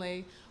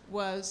unknowingly,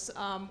 was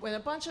when a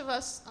bunch of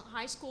us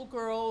high school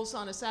girls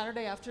on a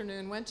Saturday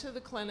afternoon went to the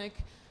clinic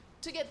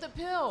to get the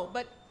pill.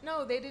 But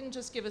no, they didn't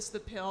just give us the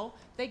pill.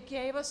 They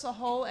gave us a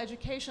whole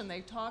education.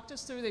 They talked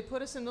us through, they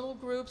put us in little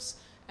groups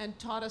and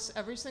taught us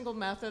every single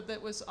method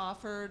that was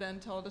offered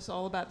and told us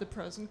all about the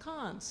pros and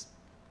cons.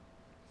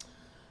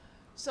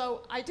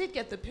 So I did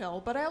get the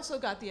pill, but I also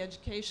got the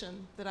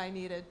education that I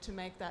needed to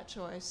make that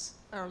choice,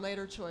 or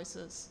later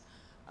choices.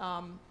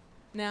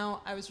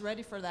 Now I was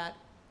ready for that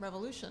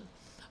revolution.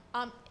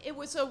 It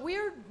was a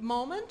weird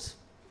moment.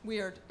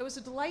 It was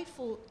a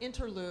delightful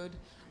interlude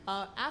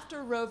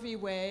after Roe v.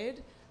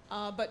 Wade,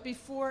 but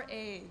before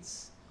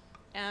AIDS.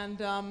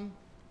 And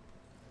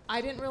I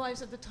didn't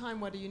realize at the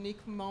time what a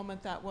unique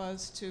moment that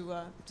was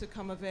to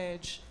come of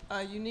age.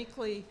 A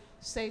uniquely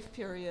safe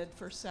period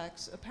for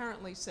sex,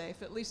 apparently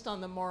safe, at least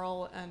on the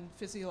moral and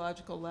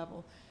physiological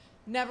level.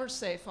 Never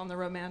safe on the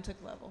romantic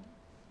level.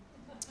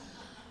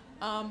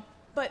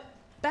 But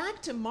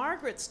back to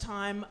Margaret's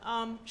time,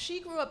 she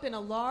grew up in a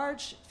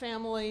large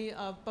family.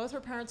 Both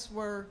her parents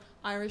were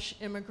Irish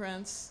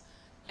immigrants.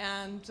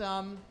 And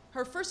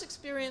her first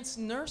experience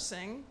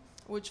nursing,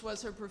 which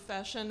was her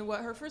profession,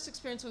 her first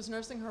experience was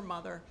nursing her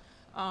mother.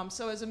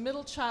 So as a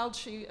middle child,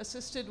 she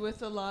assisted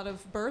with a lot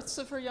of births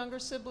of her younger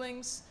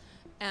siblings,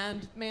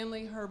 and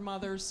mainly her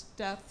mother's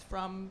death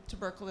from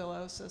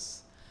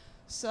tuberculosis.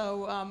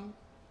 So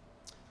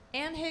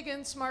Ann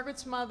Higgins,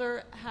 Margaret's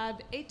mother,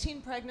 had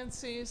 18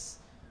 pregnancies,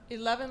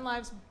 11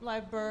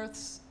 live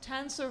births,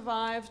 10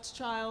 survived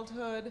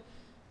childhood,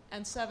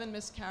 and 7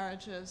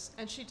 miscarriages,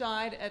 and she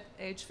died at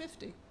age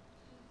 50.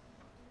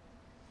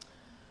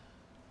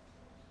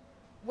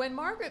 When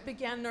Margaret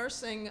began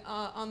nursing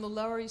on the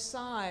Lower East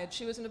Side,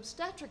 she was an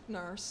obstetric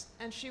nurse,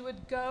 and she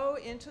would go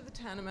into the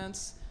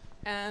tenements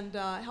and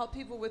help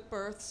people with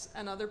births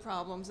and other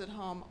problems at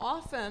home.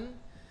 Often,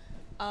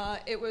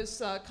 it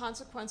was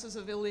consequences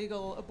of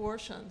illegal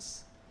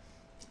abortions.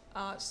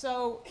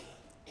 So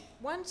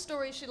one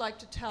story she liked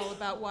to tell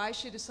about why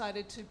she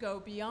decided to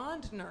go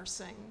beyond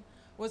nursing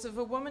was of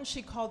a woman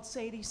she called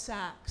Sadie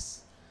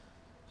Sachs,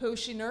 who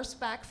she nursed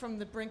back from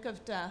the brink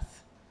of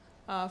death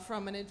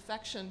from an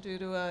infection due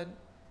to a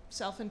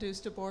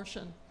self-induced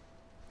abortion.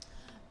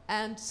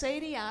 And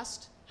Sadie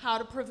asked how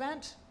to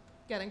prevent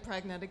getting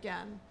pregnant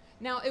again.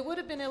 Now, it would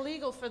have been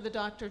illegal for the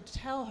doctor to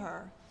tell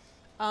her,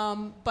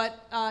 but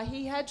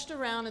he hedged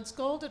around and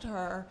scolded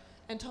her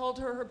and told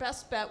her her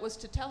best bet was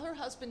to tell her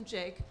husband,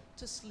 Jake,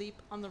 to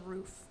sleep on the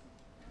roof.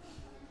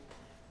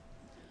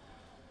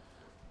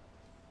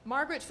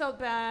 Margaret felt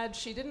bad.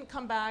 She didn't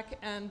come back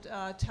and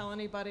tell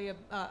anybody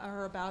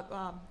her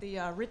about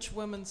the rich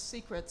woman's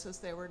secrets, as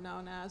they were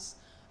known as.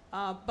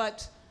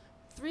 But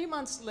 3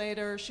 months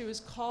later, she was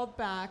called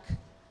back.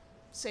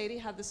 Sadie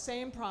had the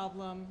same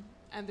problem,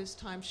 and this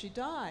time she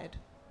died.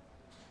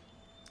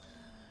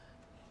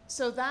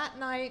 So that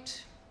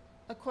night,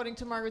 according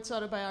to Margaret's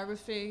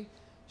autobiography,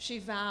 she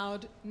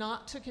vowed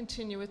not to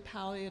continue with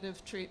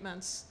palliative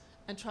treatments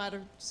and try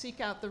to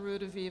seek out the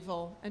root of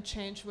evil and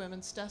change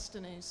women's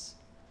destinies.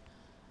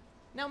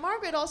 Now,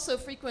 Margaret also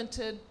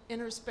frequented,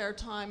 in her spare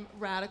time,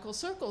 radical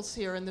circles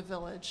here in the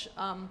village.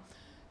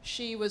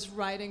 She was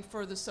writing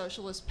for the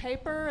Socialist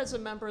paper as a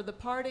member of the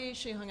party.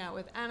 She hung out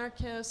with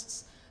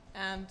anarchists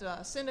and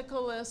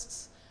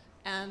syndicalists,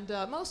 and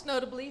most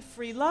notably,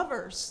 free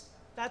lovers.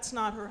 That's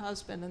not her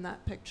husband in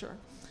that picture.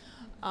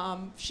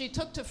 She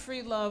took to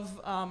free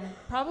love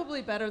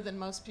probably better than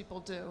most people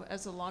do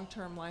as a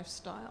long-term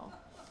lifestyle.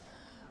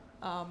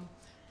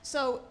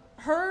 So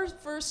her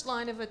first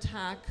line of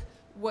attack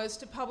was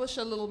to publish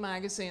a little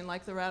magazine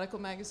like the radical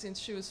magazines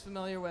she was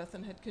familiar with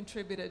and had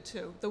contributed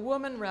to, The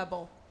Woman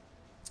Rebel,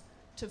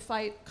 to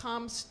fight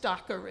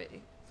Comstockery.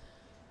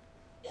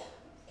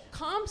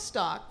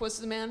 Comstock was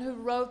the man who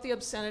wrote the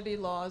obscenity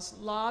laws,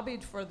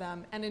 lobbied for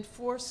them, and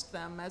enforced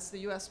them as the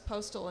U.S.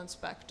 Postal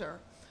Inspector.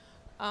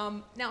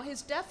 Now,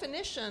 his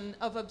definition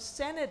of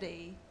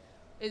obscenity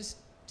is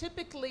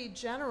typically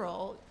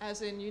general,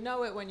 as in you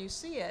know it when you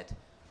see it,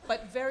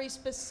 but very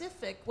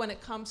specific when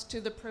it comes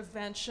to the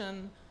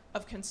prevention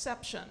of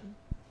conception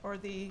or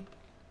the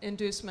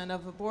inducement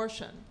of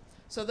abortion.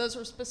 So those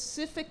were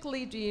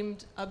specifically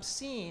deemed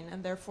obscene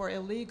and therefore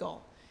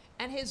illegal.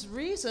 And his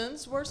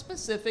reasons were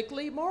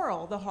specifically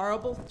moral, the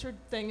horrible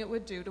thing it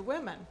would do to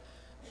women.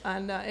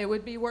 And it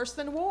would be worse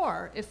than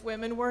war if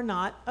women were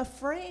not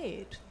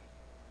afraid.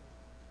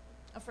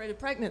 Afraid of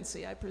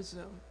pregnancy, I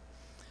presume.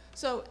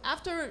 So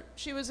after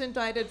she was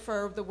indicted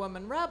for The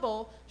Woman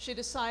Rebel, she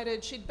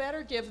decided she'd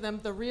better give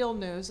them the real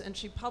news, and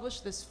she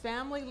published this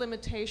family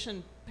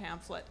limitation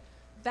pamphlet.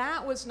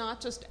 That was not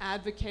just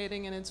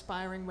advocating and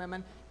inspiring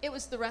women, it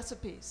was the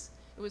recipes.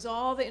 It was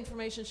all the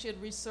information she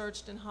had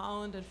researched in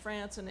Holland and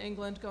France and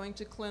England, going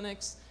to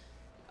clinics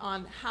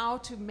on how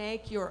to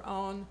make your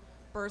own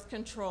birth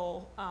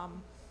control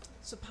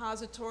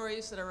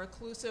suppositories that are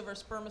reclusive or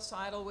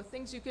spermicidal with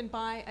things you can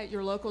buy at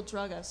your local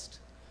druggist.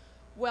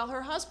 Well,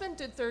 her husband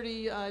did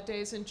 30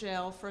 days in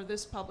jail for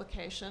this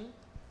publication,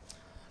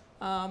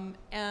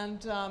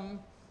 and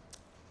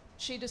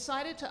she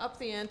decided to up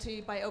the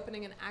ante by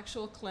opening an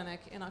actual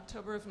clinic in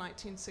October of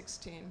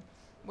 1916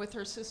 with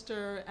her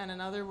sister and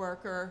another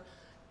worker,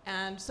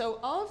 And so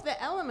all of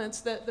the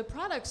elements, the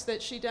products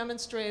that she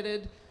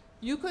demonstrated,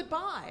 you could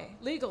buy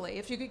legally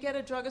if you could get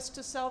a druggist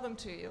to sell them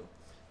to you,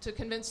 to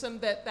convince them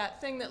that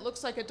that thing that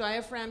looks like a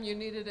diaphragm, you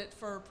needed it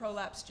for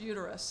prolapsed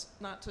uterus,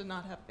 not to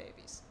not have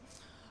babies.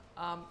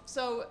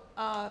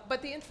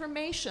 But the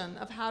information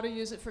of how to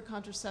use it for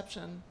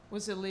contraception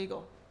was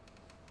illegal.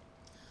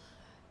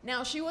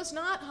 Now, she was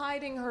not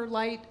hiding her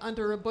light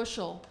under a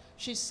bushel.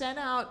 She sent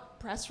out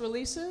press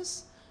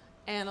releases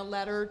and a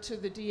letter to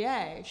the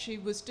DA. She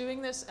was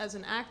doing this as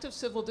an act of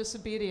civil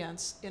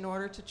disobedience in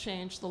order to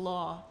change the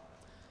law.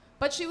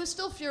 But she was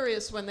still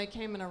furious when they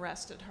came and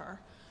arrested her.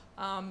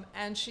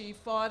 And she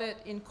fought it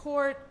in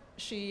court.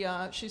 She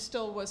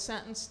still was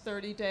sentenced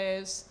 30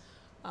 days.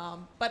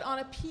 But on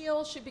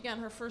appeal, she began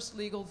her first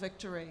legal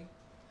victory.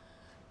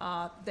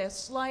 The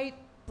slight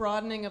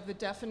broadening of the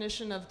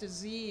definition of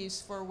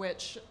disease for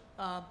which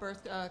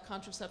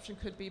contraception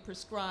could be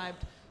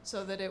prescribed,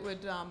 so that it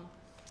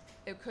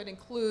could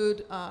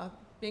include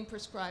being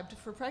prescribed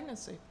for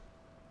pregnancy.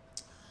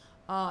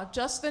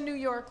 Just the New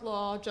York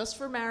law, just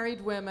for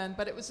married women,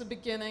 but it was the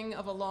beginning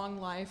of a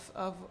long life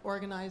of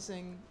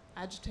organizing,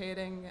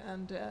 agitating,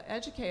 and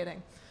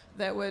educating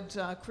that would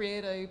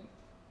create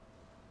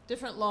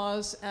different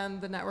laws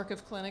and the network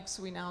of clinics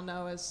we now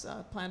know as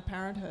Planned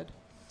Parenthood.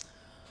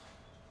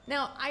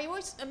 Now, I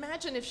always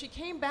imagine if she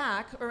came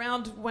back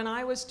around when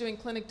I was doing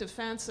clinic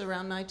defense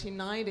around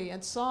 1990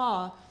 and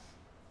saw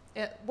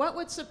it, what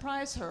would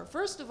surprise her?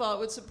 First of all, it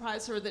would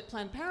surprise her that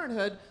Planned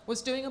Parenthood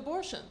was doing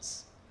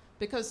abortions,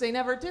 because they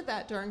never did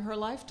that during her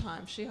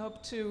lifetime. She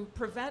hoped to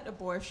prevent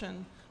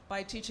abortion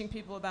by teaching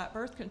people about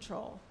birth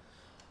control.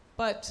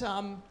 But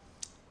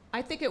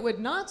I think it would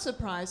not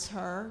surprise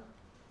her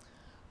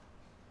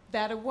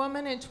that a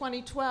woman in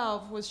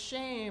 2012 was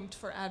shamed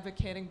for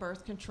advocating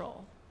birth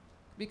control,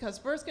 because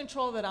birth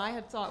control that I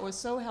had thought was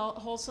so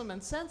wholesome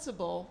and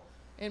sensible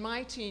in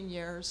my teen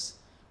years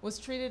was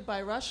treated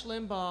by Rush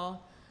Limbaugh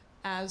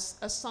as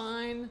a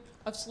sign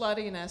of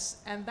sluttiness.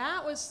 And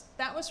that was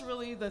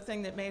really the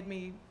thing that made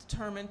me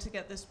determined to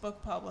get this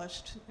book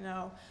published,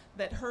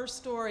 that her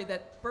story,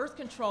 that birth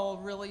control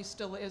really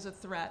still is a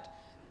threat.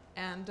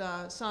 And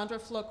Sandra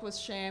Fluke was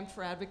shamed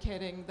for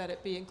advocating that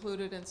it be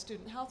included in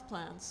student health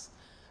plans.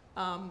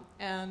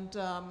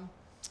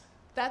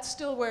 That's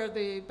still where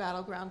the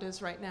battleground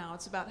is right now.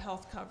 It's about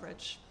health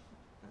coverage.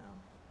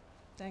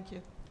 Thank you.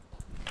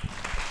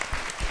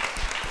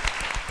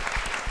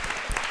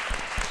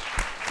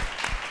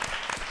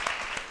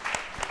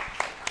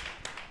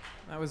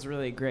 That was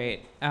really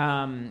great.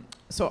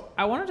 So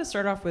I wanted to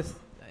start off with,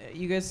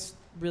 you guys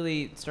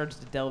really started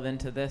to delve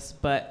into this,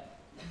 but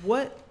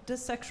what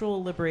does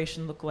sexual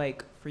liberation look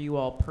like for you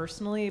all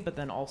personally, but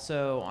then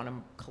also on a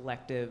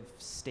collective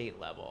state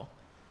level?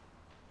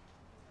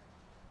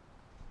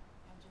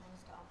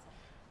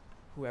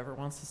 Whoever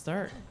wants to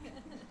start.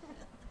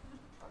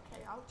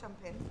 Okay, I'll jump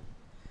in.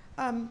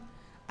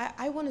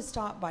 I want to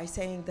start by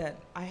saying that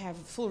I have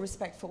full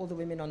respect for all the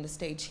women on the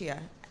stage here,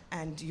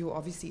 and you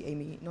obviously,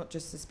 Amy, not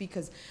just the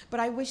speakers, but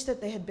I wish that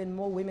there had been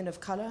more women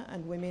of color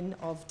and women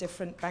of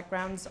different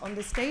backgrounds on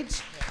the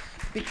stage,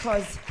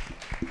 because,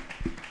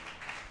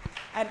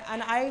 and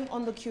I'm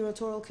on the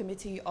curatorial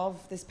committee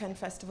of this Penn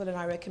Festival, and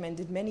I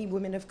recommended many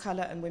women of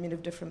color and women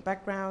of different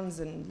backgrounds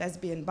and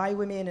lesbian, bi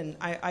women, and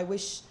I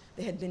wish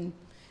there had been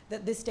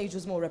that this stage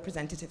was more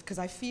representative, because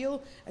I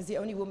feel, as the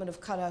only woman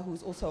of color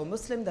who's also a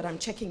Muslim, that I'm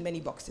checking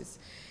many boxes.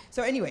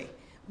 So anyway,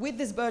 with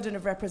this burden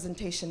of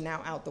representation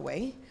now out the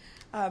way,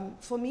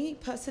 for me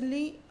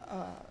personally,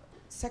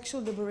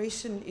 sexual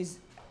liberation is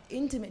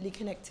intimately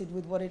connected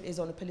with what it is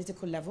on a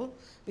political level,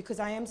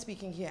 because I am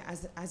speaking here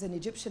as an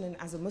Egyptian and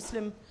as a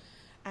Muslim,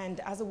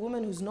 and as a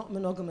woman who's not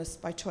monogamous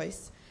by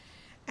choice,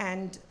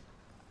 and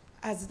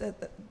as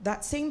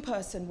that same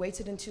person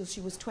waited until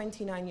she was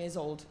 29 years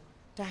old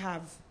to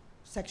have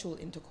sexual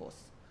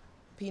intercourse,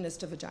 penis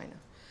to vagina.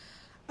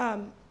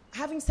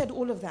 Having said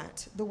all of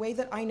that, the way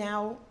that I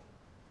now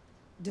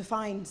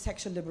define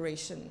sexual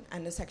liberation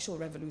and the sexual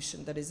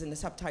revolution that is in the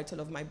subtitle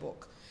of my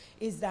book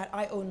is that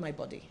I own my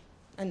body.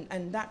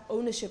 And that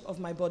ownership of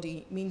my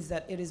body means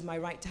that it is my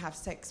right to have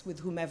sex with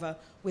whomever,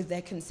 with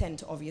their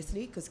consent,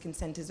 obviously, because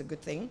consent is a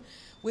good thing,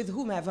 with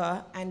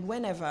whomever and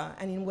whenever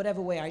and in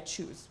whatever way I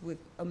choose, with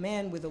a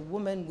man, with a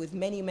woman, with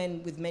many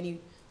men, with many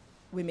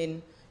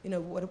women,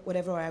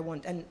 whatever I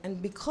want.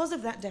 And because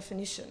of that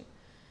definition,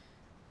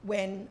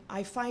 when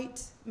I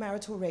fight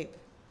marital rape,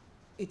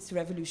 it's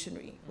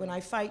revolutionary. When I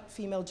fight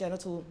female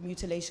genital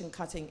mutilation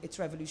cutting, it's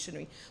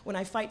revolutionary. When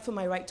I fight for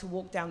my right to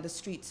walk down the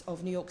streets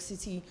of New York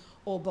City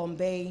or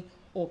Bombay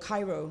or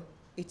Cairo,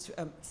 it's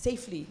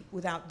safely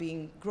without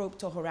being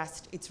groped or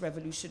harassed, it's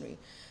revolutionary.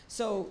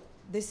 So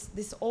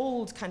this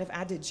old kind of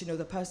adage,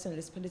 the personal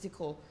is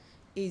political,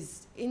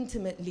 is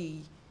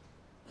intimately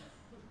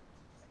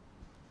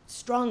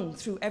strung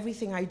through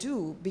everything I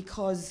do,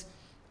 because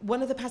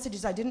one of the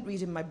passages I didn't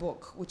read in my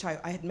book, which I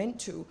had meant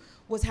to,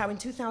 was how in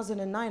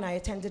 2009 I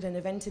attended an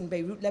event in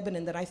Beirut,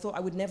 Lebanon that I thought I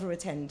would never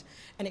attend.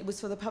 And it was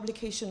for the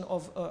publication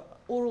of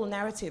oral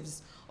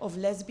narratives of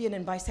lesbian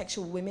and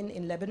bisexual women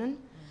in Lebanon.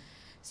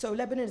 So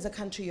Lebanon is a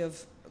country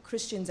of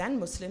Christians and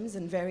Muslims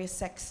and various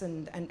sects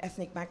and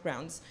ethnic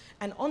backgrounds.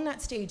 And on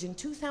that stage in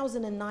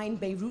 2009,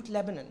 Beirut,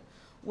 Lebanon,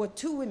 were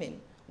two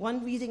women,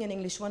 one reading in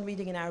English, one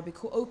reading in Arabic,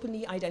 who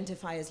openly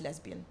identify as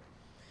lesbian.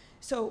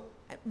 So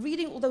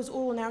reading all those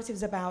oral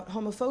narratives about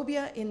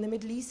homophobia in the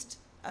Middle East,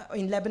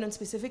 in Lebanon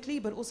specifically,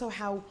 but also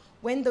how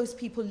when those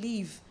people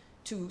leave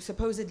to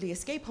supposedly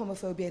escape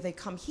homophobia, they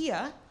come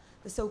here,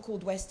 the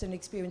so-called Western,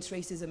 experience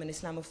racism and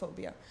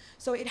Islamophobia.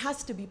 So it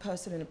has to be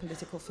personal and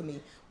political for me.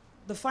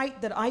 The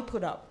fight that I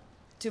put up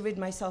to rid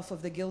myself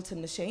of the guilt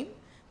and the shame,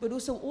 but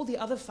also all the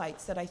other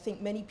fights that I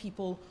think many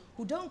people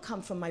who don't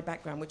come from my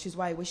background, which is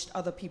why I wished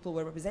other people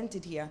were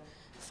represented here,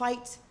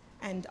 fight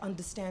and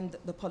understand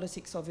the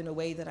politics of in a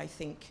way that I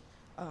think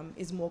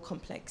is more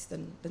complex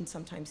than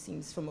sometimes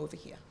seems from over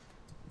here.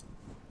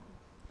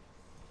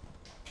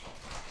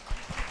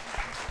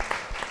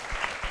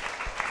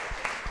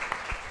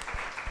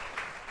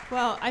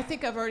 Well, I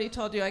think I've already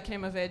told you I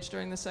came of age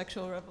during the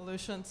sexual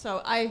revolution.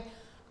 So I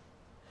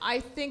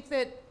think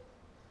that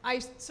I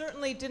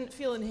certainly didn't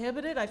feel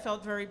inhibited. I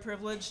felt very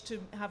privileged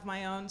to have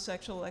my own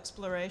sexual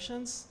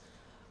explorations.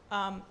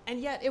 And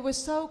yet it was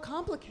so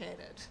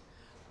complicated.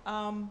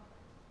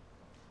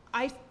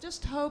 I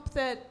just hope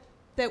that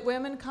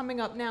women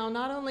coming up now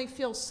not only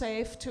feel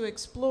safe to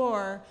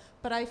explore,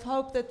 but I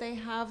hope that they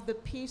have the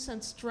peace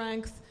and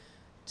strength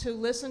to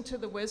listen to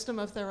the wisdom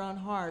of their own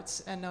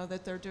hearts and know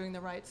that they're doing the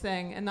right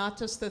thing and not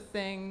just the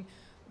thing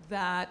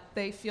that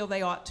they feel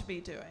they ought to be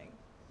doing,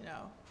 you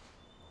know.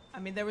 I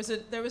mean, there was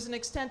an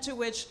extent to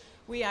which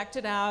we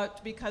acted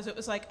out because it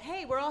was like,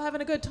 hey, we're all having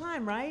a good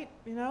time, right?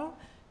 You know?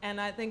 And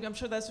I'm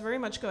sure that's very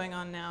much going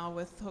on now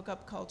with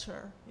hookup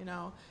culture, you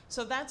know.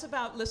 So that's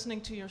about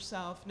listening to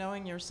yourself,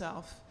 knowing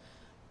yourself.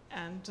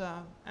 And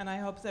I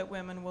hope that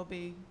women will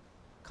be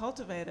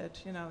cultivated,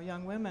 you know,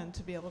 young women,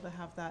 to be able to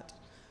have that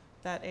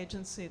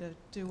agency to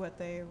do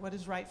what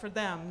is right for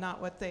them,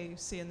 not what they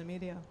see in the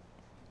media.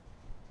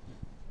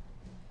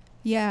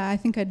 Yeah, I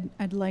think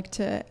I'd like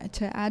to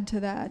add to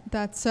that.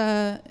 That's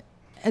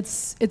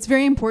it's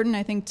very important,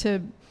 I think,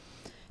 to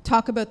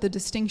talk about the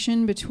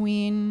distinction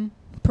between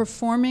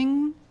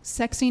performing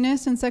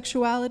sexiness and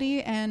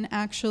sexuality and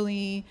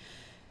actually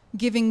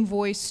giving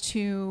voice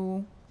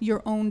to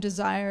your own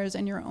desires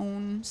and your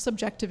own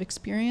subjective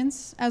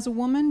experience as a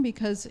woman,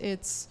 because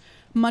it's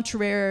much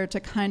rarer to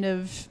kind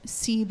of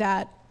see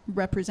that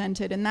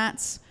represented. And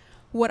that's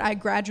what I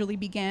gradually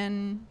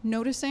began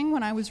noticing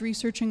when I was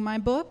researching my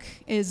book,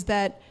 is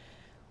that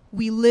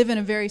we live in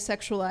a very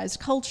sexualized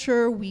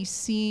culture. We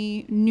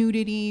see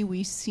nudity,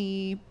 we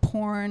see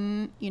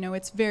porn, you know,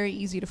 it's very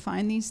easy to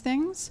find these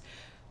things.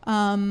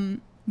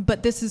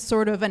 But this is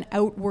sort of an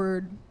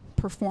outward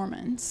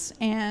performance.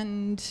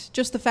 And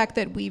just the fact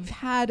that we've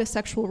had a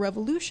sexual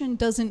revolution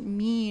doesn't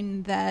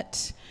mean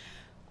that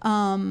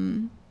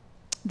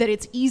that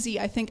it's easy,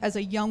 I think, as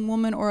a young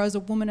woman or as a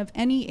woman of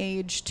any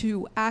age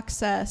to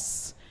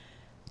access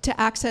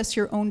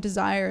your own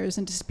desires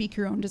and to speak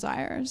your own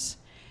desires.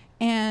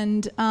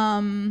 And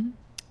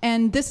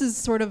this is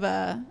sort of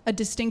a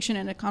distinction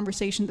and a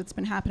conversation that's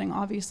been happening,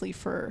 obviously,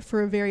 for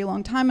a very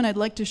long time. And I'd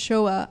like to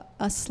show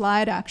a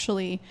slide,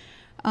 actually,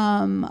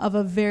 of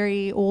a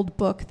very old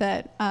book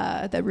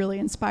that really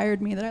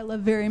inspired me, that I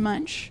love very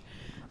much.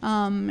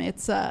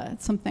 It's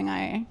something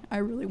I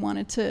really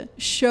wanted to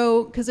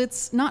show because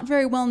it's not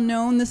very well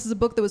known. This is a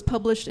book that was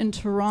published in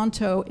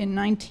Toronto in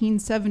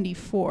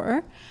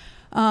 1974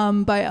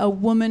 by a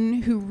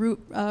woman who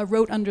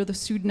wrote under the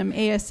pseudonym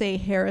A.S.A.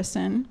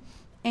 Harrison.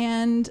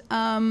 And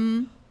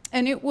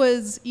it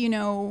was, you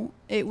know,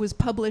 it was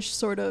published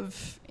sort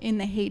of in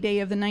the heyday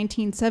of the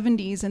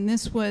 1970s, and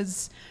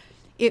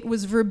it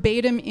was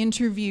verbatim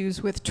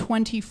interviews with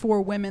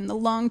 24 women. The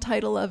long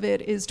title of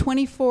it is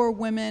 24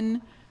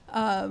 Women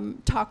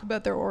Talk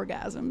About Their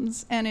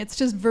Orgasms. And it's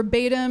just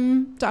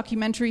verbatim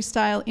documentary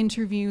style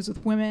interviews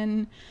with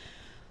women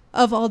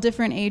of all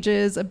different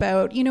ages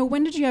about, you know,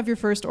 when did you have your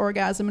first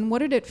orgasm and what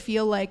did it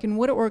feel like and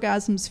what do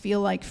orgasms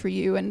feel like for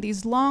you, and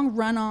these long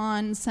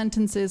run-on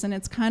sentences, and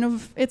it's kind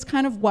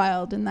of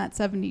wild in that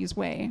 70s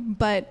way,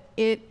 but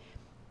it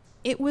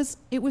was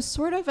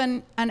sort of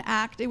an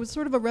act, it was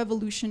sort of a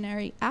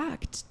revolutionary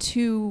act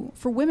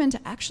for women to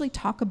actually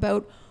talk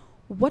about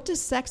what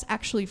does sex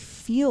actually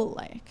feel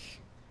like,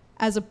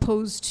 as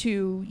opposed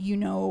to, you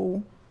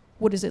know,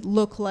 what does it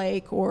look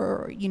like,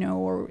 or, you know,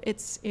 or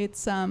it's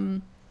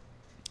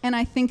and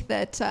I think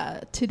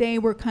that today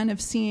we're kind of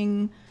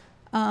seeing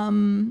books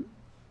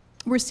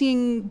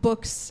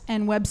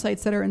and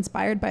websites that are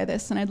inspired by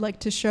this, and I'd like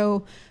to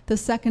show the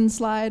second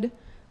slide.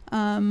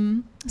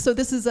 So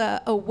this is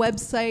a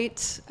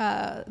website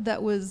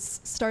that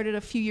was started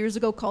a few years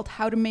ago called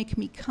How to Make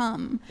Me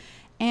Come.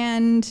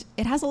 And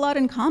it has a lot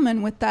in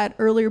common with that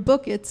earlier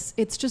book. It's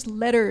just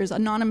letters,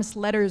 anonymous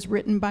letters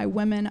written by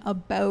women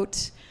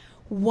about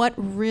what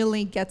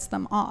really gets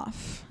them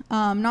off.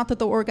 Not that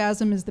the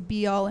orgasm is the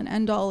be-all and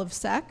end-all of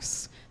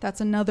sex.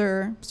 That's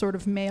another sort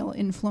of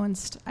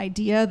male-influenced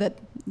idea that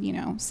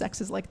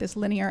sex is like this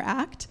linear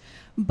act.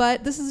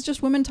 But this is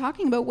just women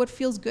talking about what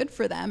feels good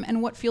for them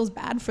and what feels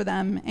bad for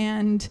them,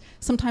 and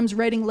sometimes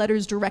writing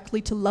letters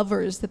directly to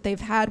lovers that they've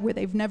had where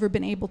they've never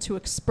been able to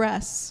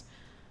express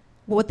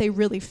what they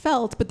really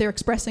felt, but they're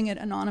expressing it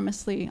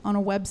anonymously on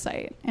a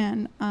website.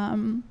 And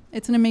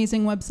it's an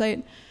amazing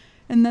website.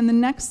 And then the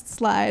next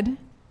slide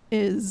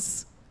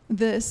is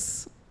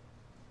this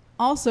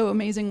also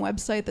amazing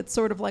website that's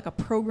sort of like a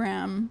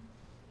program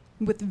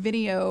with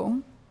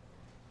video,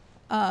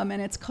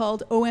 and it's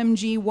called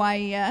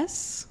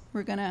OMGYES.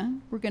 We're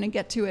gonna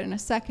get to it in a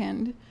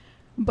second,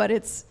 but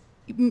it's,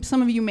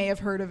 some of you may have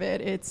heard of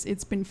it.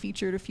 It's been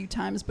featured a few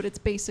times, but it's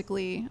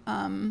basically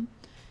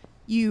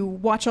you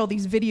watch all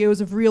these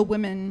videos of real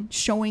women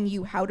showing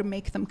you how to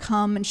make them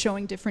come and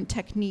showing different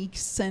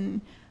techniques,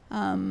 and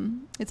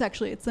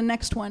it's the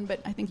next one, but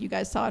I think you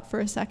guys saw it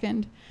for a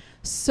second.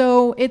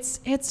 So it's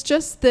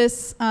just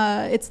this,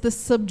 it's the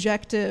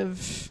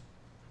subjective,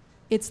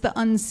 it's the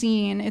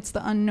unseen, it's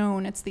the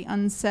unknown, it's the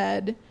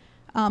unsaid.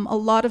 A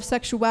lot of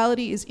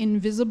sexuality is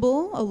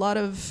invisible. A lot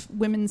of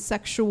women's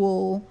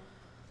sexual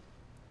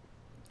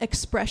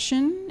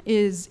expression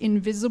is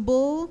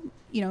invisible,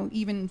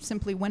 even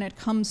simply when it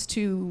comes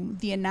to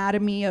the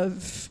anatomy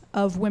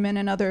of women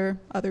and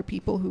other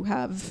people who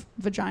have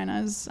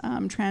vaginas,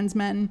 trans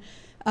men.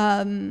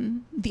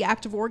 The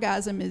act of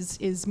orgasm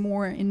is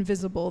more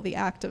invisible. The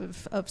act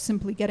of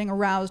simply getting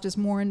aroused is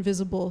more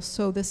invisible.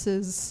 So this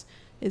is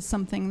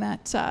something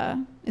that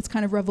it's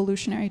kind of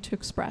revolutionary to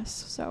express.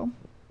 So.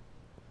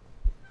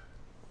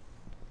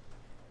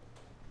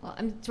 Well,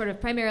 I'm sort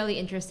of primarily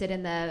interested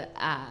in the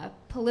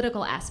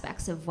political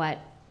aspects of what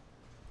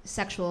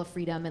sexual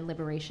freedom and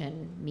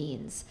liberation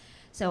means.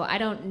 So I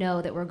don't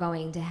know that we're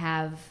going to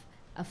have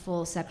a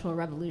full sexual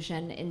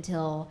revolution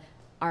until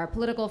our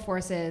political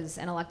forces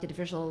and elected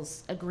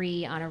officials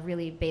agree on a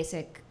really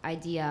basic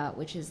idea,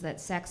 which is that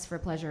sex for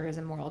pleasure is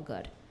a moral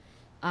good,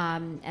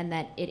 and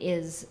that it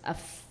is a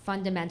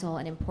fundamental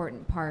and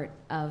important part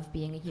of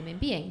being a human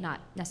being, not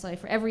necessarily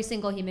for every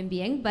single human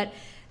being, but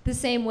the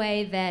same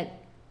way that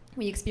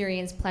we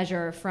experience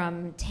pleasure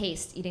from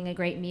taste, eating a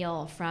great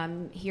meal,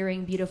 from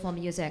hearing beautiful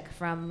music,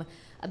 from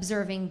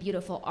observing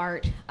beautiful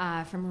art,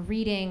 from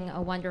reading a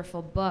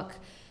wonderful book,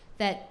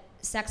 that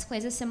sex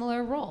plays a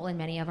similar role in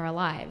many of our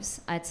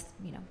lives. It's,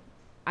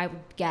 I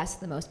would guess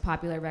the most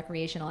popular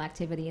recreational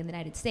activity in the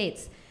United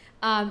States.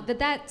 But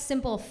that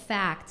simple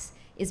fact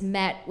is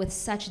met with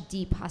such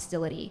deep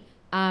hostility.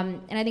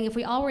 And I think if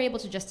we all were able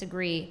to just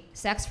agree,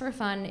 sex for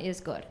fun is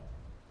good.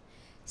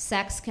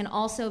 Sex can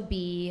also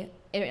be,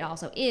 it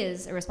also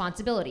is a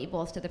responsibility,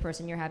 both to the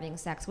person you're having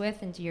sex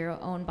with and to your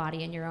own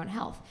body and your own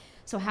health.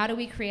 So how do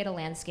we create a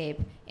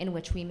landscape in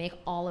which we make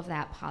all of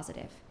that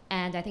positive?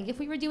 And I think if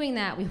we were doing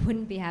that, we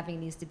wouldn't be having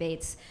these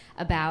debates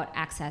about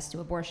access to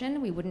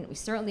abortion. We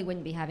certainly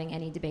wouldn't be having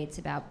any debates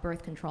about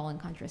birth control and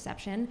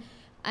contraception.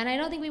 And I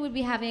don't think we would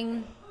be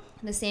having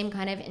the same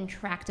kind of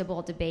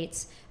intractable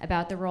debates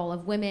about the role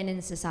of women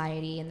in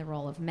society and the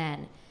role of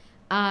men.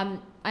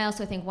 I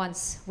also think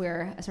once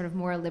we're a sort of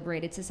more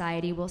liberated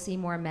society, we'll see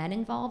more men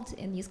involved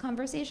in these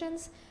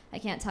conversations. I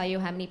can't tell you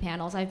how many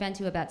panels I've been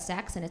to about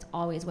sex, and it's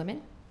always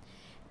women.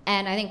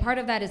 And I think part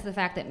of that is the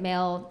fact that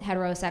male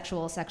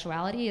heterosexual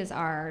sexuality is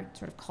our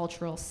sort of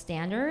cultural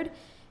standard.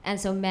 And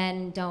so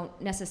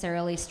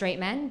straight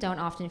men don't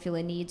often feel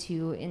a need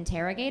to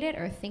interrogate it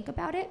or think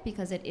about it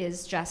because it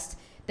is just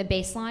the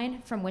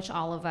baseline from which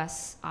all of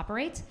us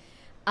operate.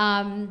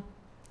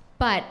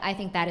 But I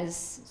think that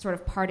is sort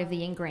of part of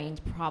the ingrained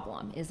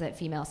problem, is that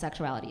female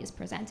sexuality is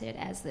presented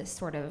as this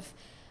sort of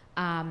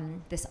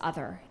this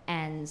other,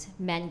 and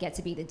men get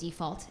to be the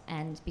default,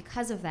 and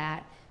because of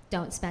that,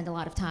 don't spend a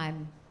lot of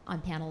time on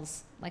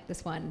panels like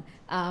this one,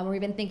 or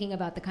even thinking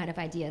about the kind of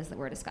ideas that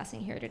we're discussing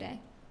here today.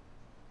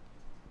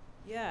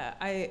 Yeah,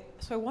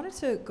 so I wanted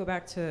to go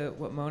back to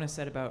what Mona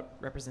said about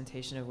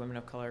representation of women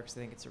of color, because I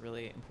think it's a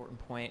really important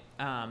point.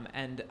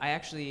 And I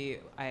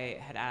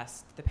had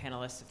asked the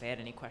panelists if they had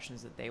any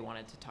questions that they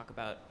wanted to talk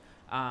about.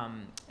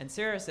 And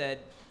Sarah said,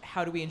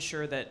 how do we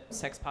ensure that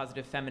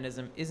sex-positive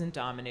feminism isn't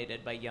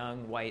dominated by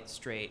young, white,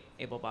 straight,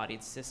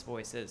 able-bodied, cis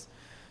voices?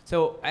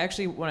 So I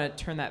actually want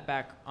to turn that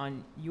back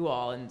on you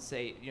all and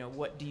say,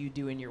 what do you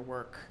do in your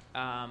work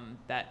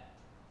that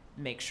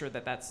makes sure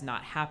that that's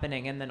not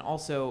happening? And then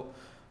also,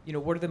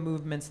 what are the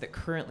movements that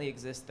currently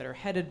exist that are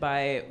headed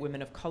by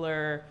women of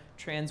color,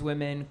 trans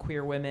women,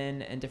 queer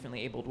women, and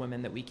differently abled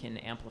women that we can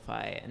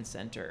amplify and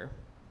center?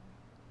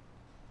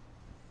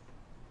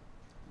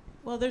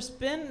 Well, there's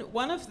been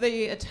one of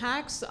the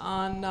attacks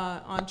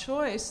on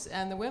choice,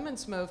 and the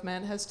women's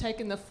movement has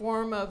taken the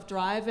form of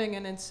driving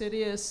an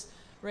insidious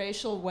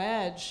racial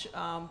wedge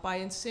by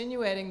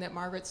insinuating that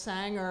Margaret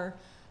Sanger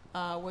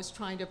was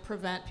trying to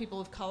prevent people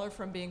of color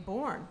from being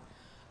born.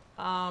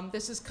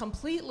 This is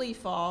completely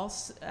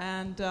false,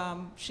 and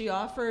she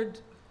offered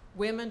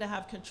women to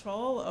have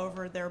control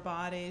over their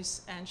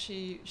bodies, and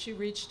she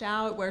reached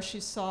out where she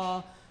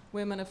saw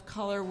women of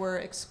color were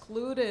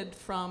excluded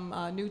from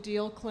New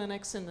Deal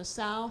clinics in the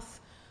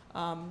South.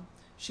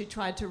 She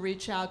tried to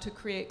reach out to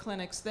create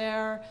clinics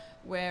there,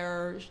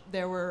 where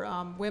there were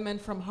women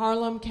from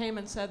Harlem came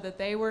and said that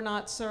they were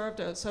not served.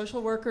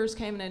 Social workers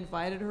came and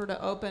invited her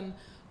to open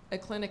a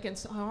clinic in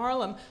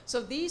Harlem.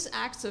 So these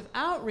acts of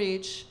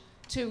outreach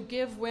to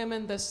give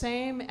women the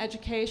same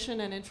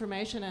education and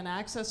information and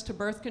access to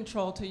birth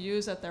control to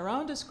use at their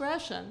own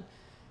discretion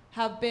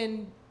have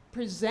been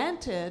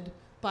presented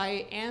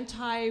by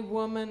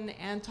anti-woman,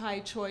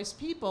 anti-choice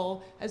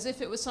people as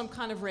if it was some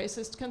kind of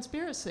racist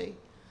conspiracy.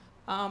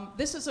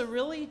 This is a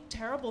really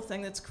terrible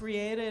thing that's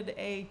created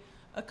a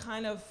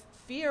kind of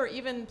fear.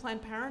 Even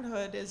Planned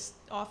Parenthood is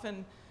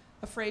often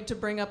afraid to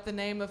bring up the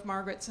name of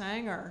Margaret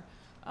Sanger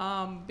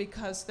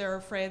because they're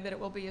afraid that it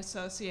will be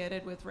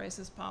associated with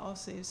racist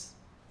policies.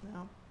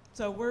 No.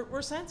 So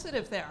we're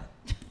sensitive there,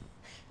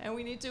 and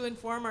we need to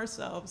inform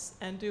ourselves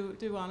and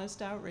do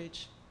honest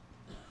outreach.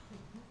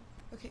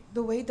 Okay,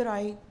 the way that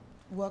I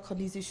work on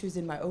these issues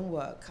in my own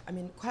work, I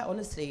mean, quite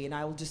honestly, and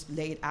I will just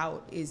lay it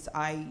out, is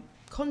I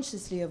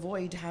consciously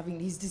avoid having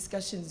these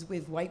discussions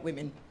with white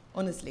women,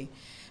 honestly.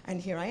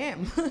 And here I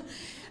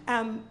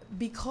am.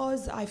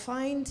 Because I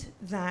find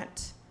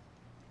that,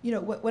 you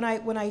know, when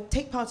I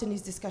take part in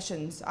these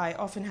discussions, I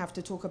often have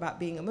to talk about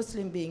being a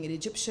Muslim, being an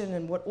Egyptian,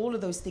 and what all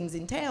of those things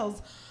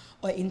entail,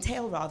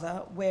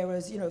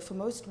 whereas, you know, for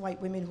most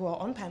white women who are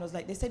on panels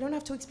like this, they don't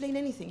have to explain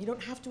anything. You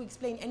don't have to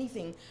explain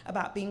anything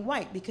about being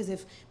white, because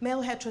if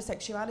male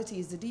heterosexuality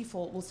is the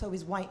default, well, so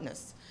is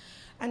whiteness.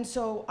 And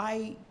so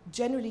I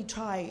generally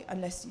try,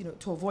 unless, you know,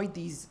 to avoid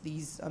these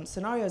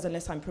scenarios,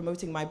 unless I'm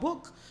promoting my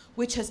book,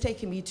 which has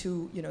taken me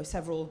to, you know,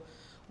 several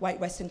white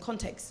Western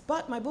contexts.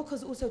 But my book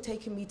has also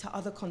taken me to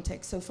other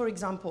contexts. So for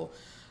example,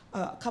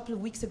 a couple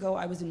of weeks ago,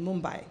 I was in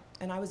Mumbai.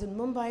 And I was in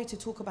Mumbai to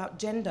talk about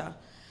gender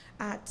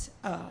at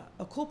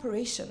a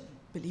corporation,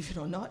 believe it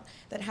or not,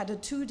 that had a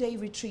 2-day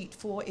retreat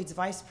for its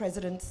vice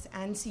presidents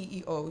and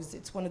CEOs.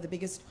 It's one of the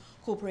biggest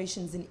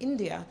corporations in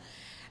India.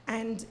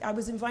 And I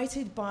was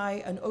invited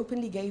by an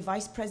openly gay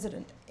vice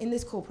president in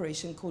this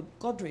corporation called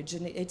Godrej,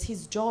 and it's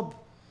his job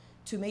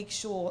to make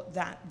sure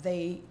that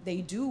they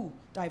do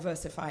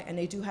diversify and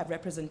they do have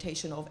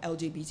representation of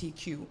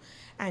LGBTQ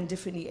and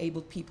differently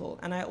abled people.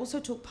 And I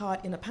also took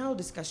part in a panel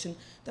discussion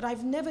that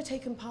I've never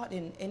taken part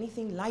in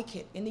anything like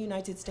it in the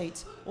United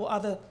States or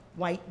other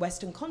white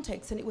Western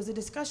contexts. And it was a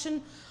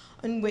discussion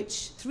in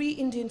which 3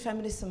 Indian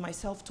feminists and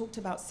myself talked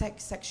about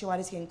sex,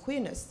 sexuality, and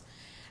queerness.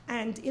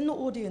 And in the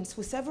audience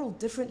were several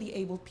differently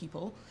abled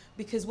people,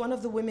 because one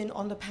of the women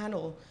on the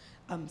panel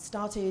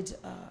started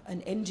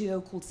an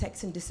NGO called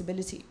Sex and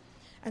Disability.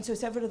 And so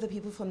several of the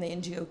people from the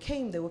NGO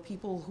came. There were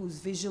people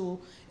whose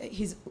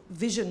his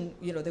vision,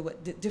 you know, they were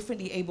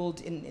differently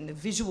abled in the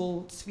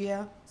visual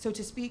sphere, so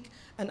to speak,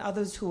 and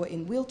others who were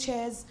in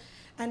wheelchairs.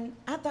 And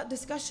at that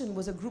discussion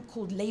was a group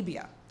called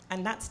Labia,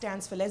 and that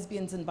stands for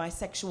Lesbians and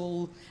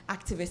Bisexual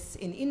Activists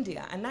in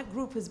India. And that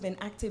group has been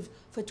active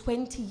for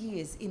 20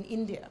 years in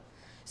India.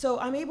 So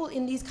I'm able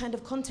in these kind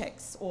of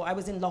contexts, or I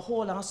was in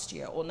Lahore last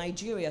year, or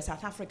Nigeria,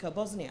 South Africa,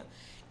 Bosnia,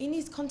 in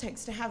these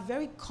contexts to have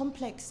very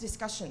complex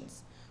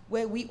discussions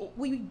where we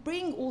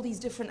bring all these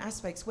different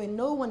aspects, where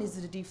no one is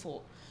the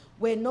default,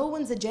 where no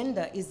one's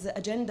agenda is the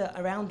agenda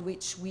around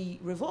which we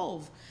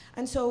revolve.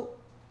 And so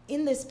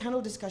in this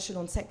panel discussion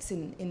on sex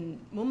in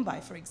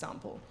Mumbai, for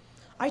example,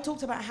 I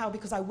talked about how,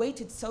 because I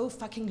waited so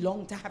fucking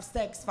long to have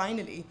sex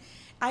finally,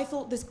 I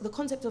thought the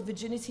concept of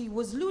virginity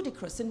was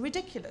ludicrous and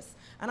ridiculous.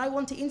 And I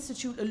want to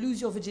institute a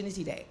Lose Your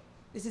Virginity Day.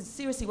 This is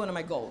seriously one of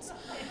my goals.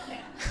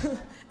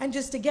 And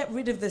just to get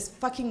rid of this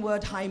fucking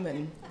word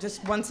hymen,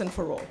 just once and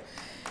for all.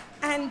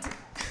 And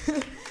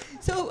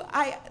so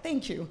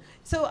thank you.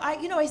 So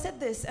I said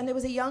this, and there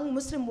was a young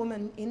Muslim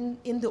woman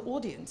in the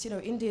audience. You know,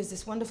 India is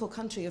this wonderful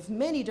country of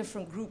many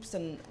different groups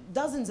and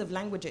dozens of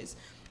languages.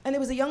 And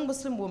there was a young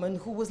Muslim woman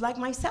who was like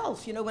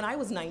myself, you know, when I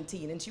was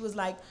 19, and she was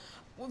like,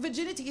 well,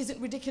 virginity isn't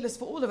ridiculous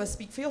for all of us,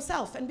 speak for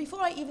yourself. And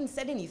before I even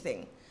said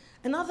anything,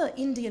 another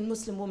Indian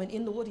Muslim woman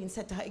in the audience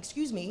said to her,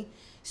 excuse me,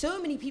 so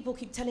many people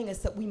keep telling us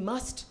that we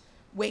must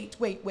wait,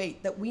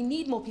 that we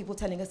need more people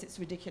telling us it's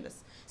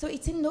ridiculous. So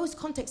it's in those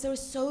contexts. There are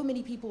so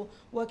many people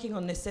working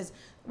on this. There's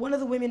one of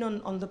the women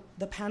on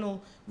the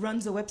panel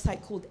runs a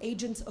website called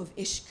Agents of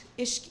Ishq.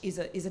 Ishq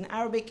is an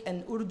Arabic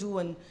and Urdu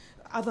and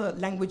other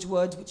language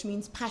words, which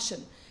means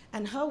passion.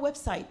 And her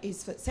website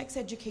is for sex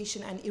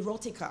education and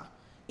erotica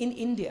in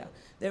India.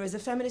 There is a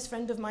feminist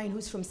friend of mine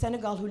who's from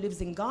Senegal who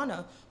lives in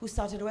Ghana who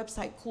started a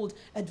website called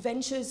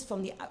Adventures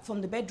from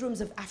the Bedrooms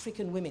of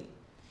African Women,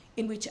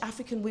 in which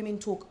African women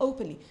talk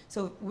openly,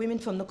 so women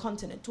from the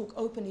continent talk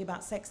openly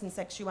about sex and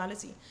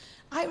sexuality.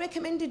 I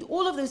recommended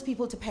all of those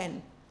people to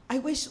PEN. I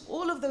wish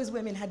all of those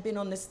women had been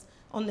on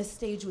this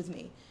stage with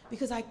me,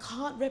 because I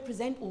can't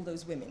represent all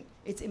those women.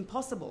 It's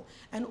impossible.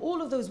 And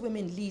all of those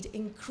women lead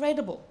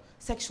incredible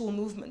sexual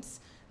movements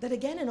that,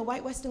 again, in a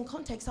white Western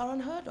context, are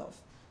unheard of.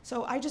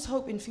 So I just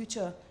hope in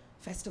future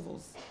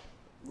festivals,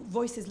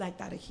 voices like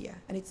that are here,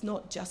 and it's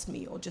not just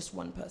me or just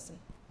one person.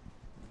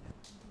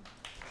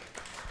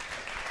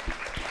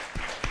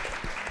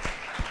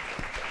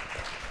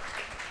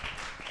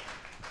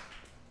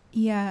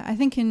 Yeah, I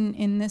think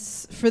in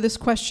this, for this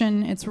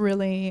question, it's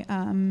really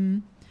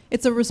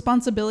it's a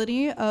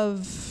responsibility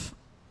of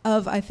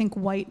I think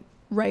white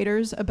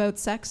writers about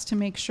sex to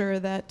make sure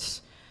that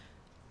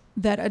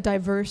a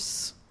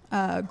diverse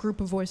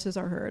group of voices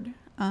are heard,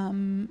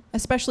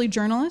 especially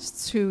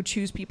journalists who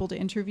choose people to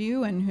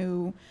interview and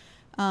who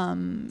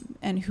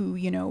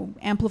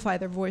amplify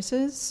their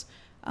voices.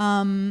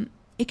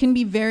 It can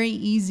be very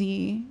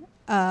easy,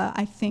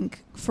 I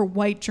think, for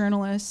white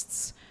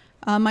journalists,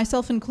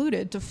 myself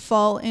included, to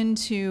fall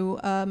into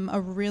a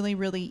really,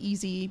 really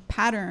easy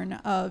pattern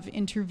of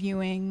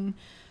interviewing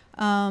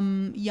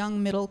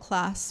young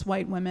middle-class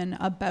white women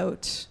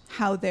about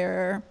how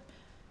they're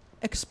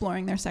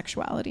exploring their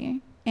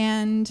sexuality.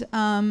 And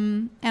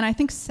I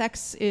think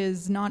sex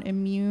is not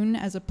immune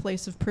as a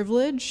place of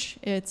privilege.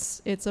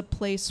 It's a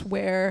place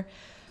where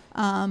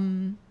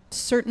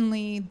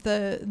certainly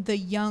the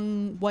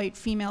young white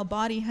female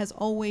body has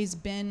always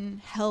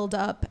been held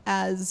up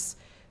as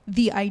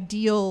the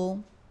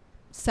ideal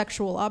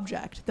sexual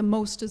object, the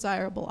most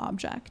desirable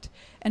object.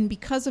 And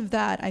because of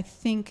that, I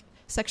think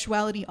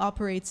sexuality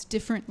operates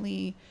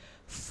differently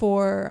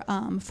for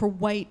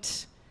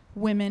white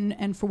women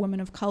and for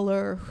women of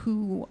color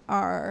who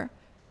are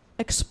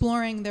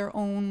exploring their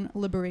own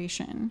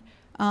liberation.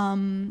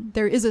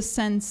 There is a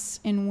sense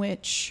in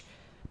which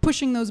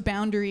pushing those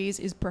boundaries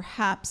is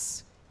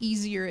perhaps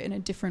easier in a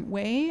different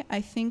way,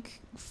 I think,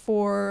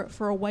 for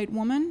a white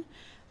woman.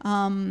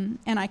 And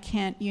I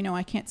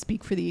can't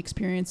speak for the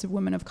experience of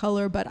women of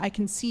color, but I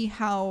can see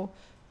how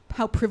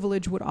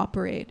privilege would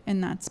operate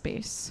in that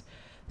space.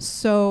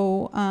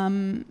 So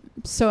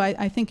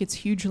I think it's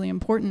hugely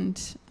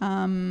important.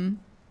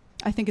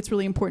 I think it's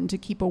really important to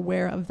keep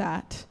aware of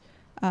that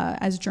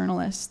as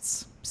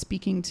journalists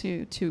speaking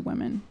to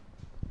women.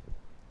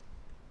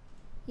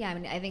 Yeah, I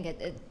mean, I think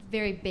a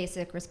very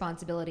basic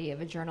responsibility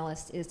of a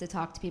journalist is to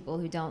talk to people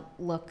who don't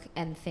look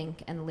and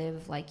think and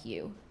live like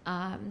you.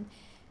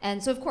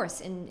 And so, of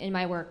course, in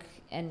my work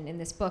and in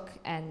this book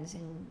and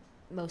in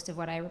most of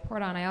what I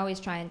report on, I always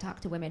try and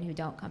talk to women who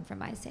don't come from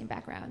my same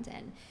background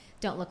and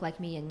don't look like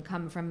me and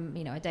come from,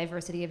 a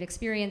diversity of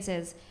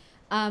experiences.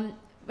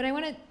 But I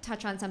want to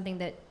touch on something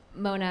that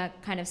Mona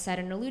kind of said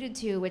and alluded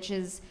to, which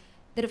is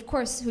that, of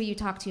course, who you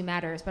talk to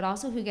matters, but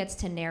also who gets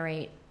to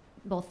narrate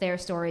both their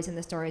stories and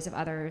the stories of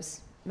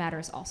others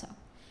matters also.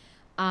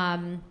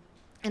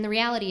 And the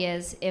reality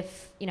is,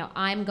 if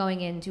I'm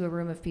going into a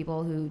room of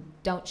people who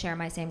don't share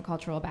my same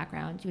cultural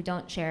background, who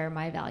don't share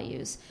my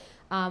values,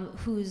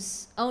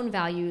 whose own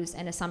values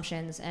and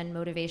assumptions and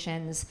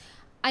motivations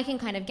I can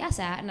kind of guess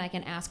at and I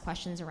can ask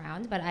questions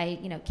around, but I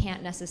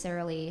can't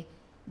necessarily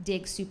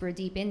dig super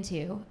deep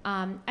into,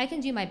 I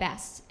can do my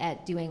best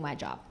at doing my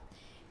job.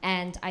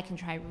 And I can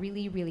try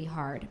really, really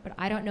hard, but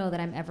I don't know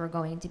that I'm ever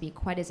going to be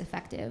quite as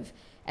effective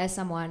as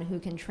someone who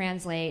can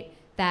translate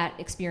that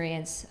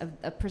experience of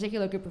a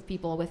particular group of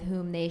people with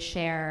whom they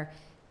share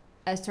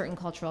a certain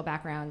cultural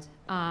background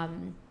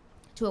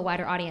to a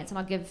wider audience. And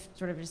I'll give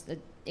sort of just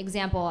an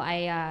example.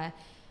 I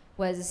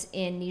was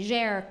in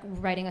Niger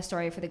writing a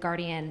story for The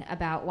Guardian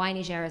about why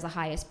Niger is the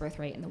highest birth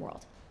rate in the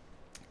world.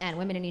 And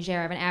women in Niger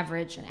have an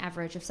average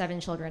of 7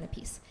 children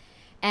apiece.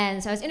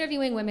 And so I was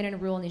interviewing women in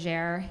rural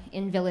Niger,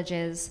 in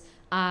villages,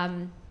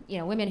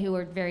 women who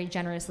were very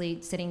generously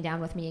sitting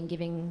down with me and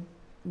giving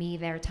me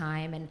their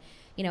time. And,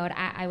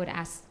 I would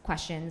ask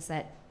questions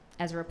that,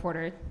 as a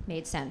reporter,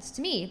 made sense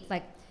to me.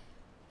 Like,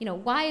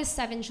 why is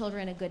 7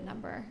 children a good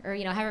number? Or,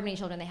 however many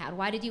children they had.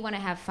 Why did you want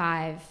to have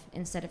 5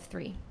 instead of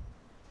 3?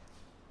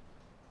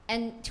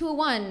 And 2 to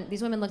 1,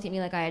 these women looked at me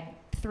like I had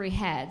 3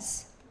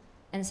 heads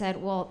and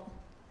said, well,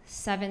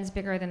 7's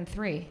bigger than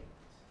 3.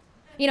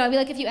 It'd be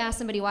like if you ask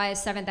somebody, why is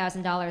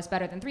 $7,000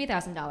 better than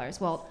 $3,000?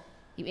 Well,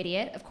 you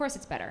idiot, of course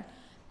it's better.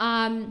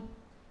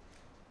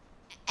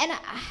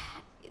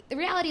 The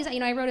reality is,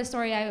 I wrote a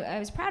story I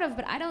was proud of,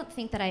 but I don't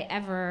think that I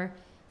ever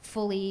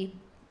fully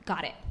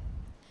got it.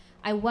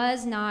 I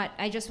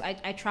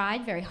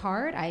tried very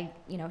hard. I,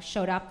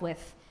 showed up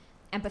with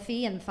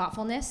empathy and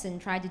thoughtfulness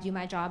and tried to do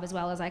my job as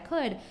well as I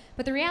could.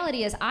 But the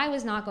reality is I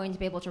was not going to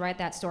be able to write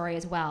that story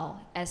as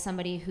well as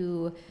somebody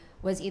who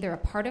was either a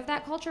part of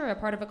that culture or a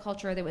part of a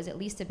culture that was at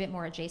least a bit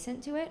more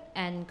adjacent to it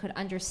and could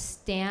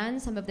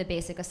understand some of the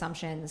basic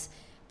assumptions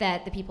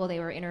that the people they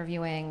were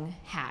interviewing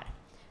had.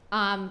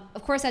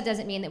 Of course, that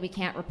doesn't mean that we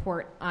can't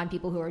report on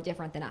people who are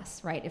different than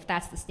us, right? If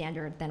that's the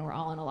standard, then we're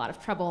all in a lot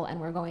of trouble and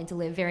we're going to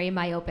live very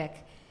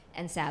myopic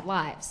and sad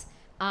lives.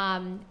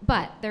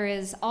 But there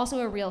is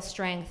also a real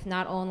strength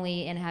not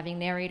only in having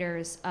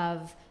narrators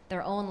of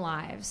their own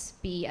lives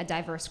be a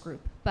diverse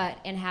group, but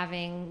in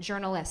having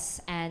journalists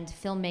and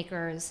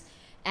filmmakers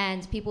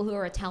and people who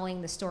are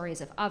telling the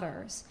stories of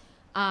others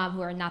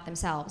who are not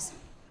themselves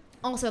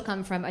also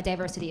come from a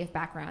diversity of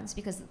backgrounds,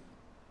 because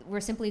we're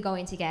simply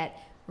going to get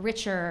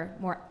richer,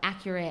 more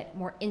accurate,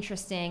 more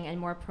interesting, and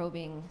more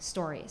probing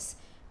stories.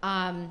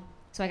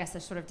 So I guess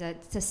there's sort of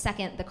to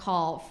second the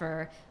call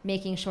for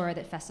making sure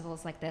that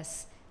festivals like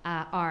this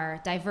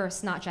are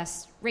diverse, not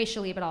just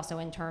racially, but also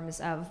in terms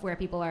of where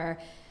people are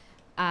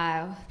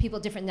people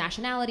of different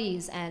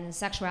nationalities and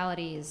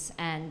sexualities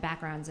and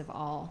backgrounds of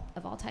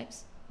all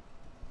types.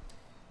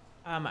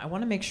 I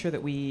want to make sure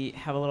that we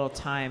have a little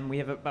time. We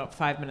have about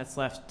 5 minutes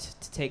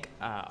left to take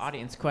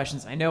audience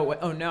questions. I know.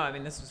 Oh no! I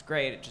mean, this was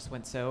great. It just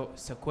went so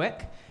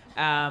quick.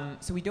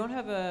 So we don't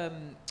have a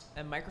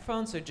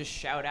microphone, so just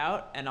shout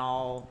out, and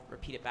I'll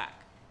repeat it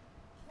back.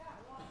 Yeah.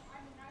 Well, I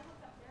mean, I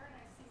look up there and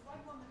I see 1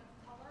 woman of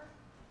color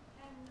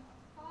and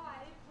 5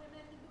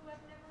 women who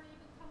have never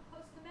even come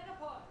close to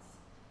menopause.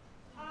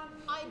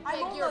 I'm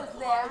almost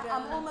there.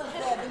 I'm almost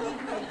there.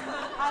 Believe me.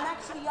 I'm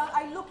actually young.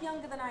 I look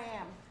younger than I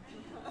am.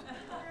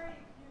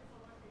 Very beautiful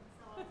looking,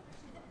 so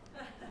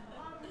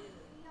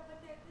yeah, but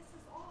this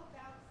is all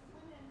about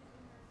women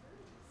in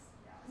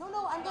their 30s.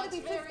 No, I'm going to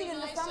be 50 in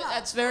the summer.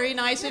 That's very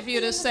nice of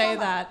you to say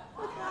that.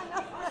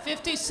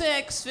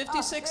 56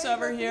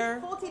 over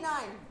here. 49.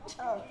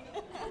 Oh.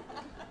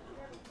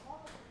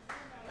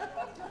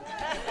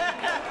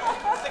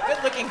 It's a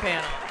good-looking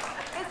panel.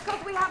 It's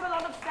because we have a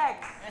lot of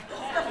sex.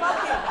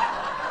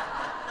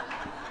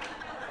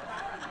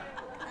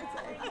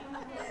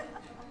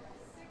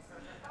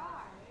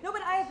 No,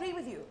 but I agree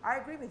with you.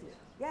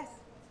 Yes.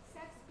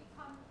 Sex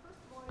become, first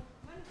of all,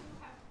 women who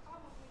have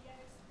probably yet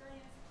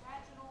experienced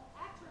vaginal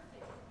atrophy.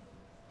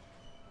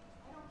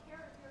 I don't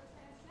care if you're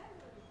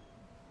transgender.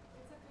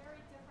 It's a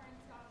very different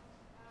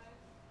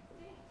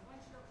thing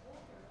once you're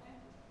older. And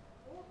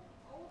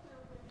older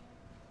women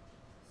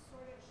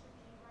sort of should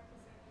be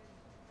represented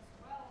as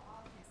well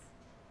as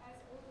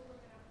older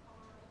women of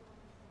color, older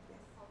women from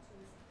different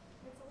cultures.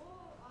 It's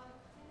all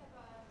kind of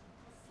a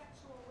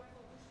sexual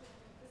revolution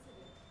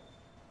revisited,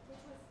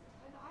 which was,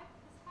 and I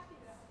was happy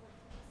that it was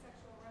a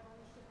sexual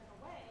revolution in a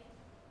way,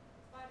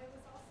 but it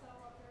was also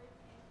a very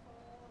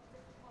painful,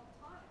 difficult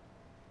time,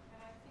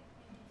 and I think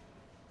maybe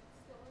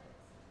still is.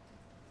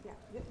 Yeah,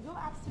 you're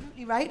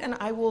absolutely right, and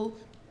I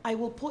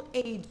will put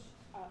age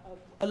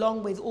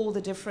along with all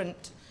the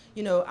different,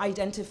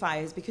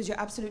 identifiers, because you're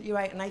absolutely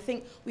right, and I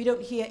think we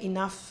don't hear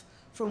enough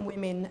from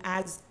women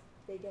as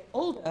they get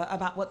older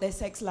about what their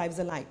sex lives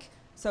are like.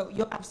 So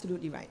you're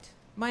absolutely right.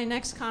 My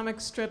next comic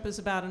strip is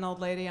about an old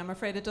lady. I'm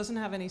afraid it doesn't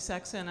have any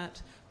sex in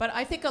it. But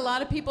I think a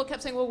lot of people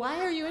kept saying, well, why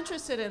are you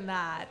interested in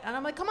that? And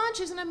I'm like, come on,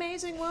 she's an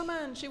amazing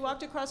woman. She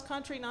walked across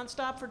country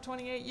nonstop for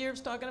 28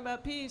 years talking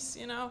about peace,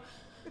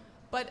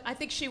 But I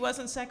think she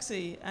wasn't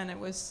sexy, and it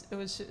was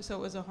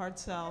a hard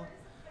sell.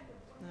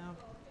 No.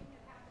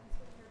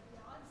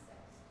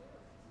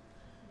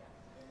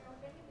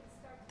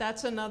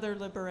 That's another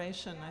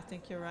liberation. I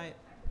think you're right.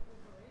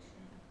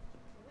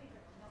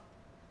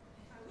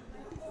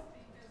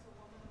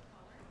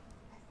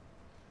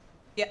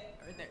 Yeah,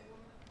 right there.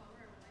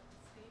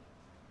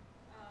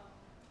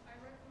 I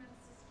recommend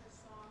Sister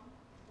Song,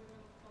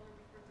 Women of Color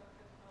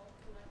Reproductive Health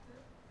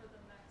Collective, for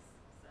the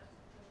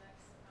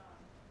next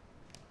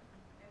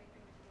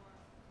anything that you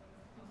want, women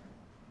of color.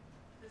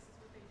 This is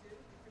what they do,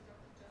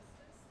 reproductive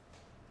justice.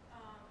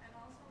 And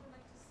also I would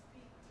like to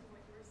speak to what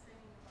you were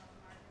saying about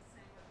Margaret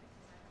Sanger,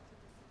 because I have to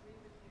disagree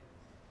with you.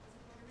 As a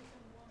Puerto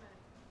Rican woman,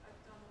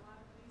 I've done a lot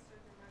of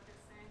research on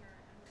Margaret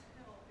Sanger and the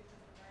pill, because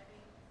I'm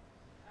writing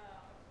a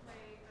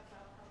play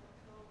about how the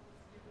pill was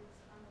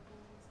used on the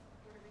wombs of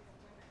Puerto Rican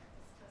women. I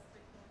discussed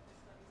the clinical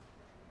studies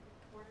of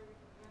Puerto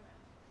Rican women,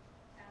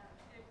 and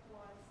it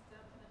was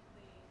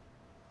definitely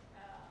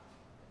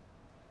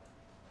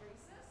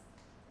racist,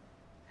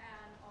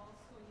 and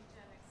also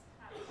eugenics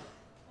had a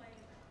play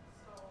in it.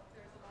 So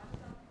there's a lot of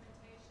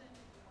documentation.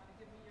 If you want to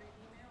give me your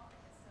email, I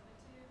can send it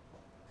to you.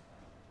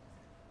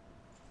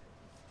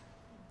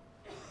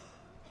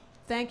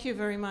 Thank you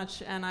very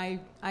much, and I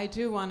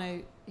do want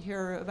to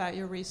hear about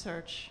your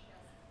research.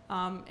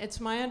 It's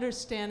my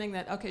understanding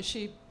that,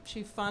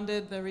 she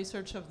funded the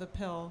research of the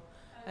pill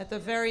at the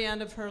very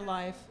end of her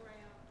life.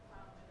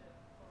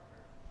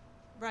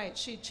 Right,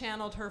 she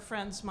channeled her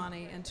friends'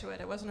 money into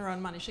it. It wasn't her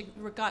own money. She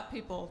got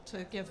people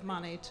to give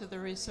money to the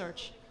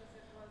research.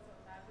 Because it was a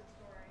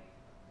laboratory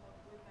of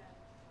women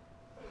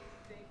who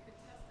they could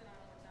test it on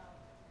without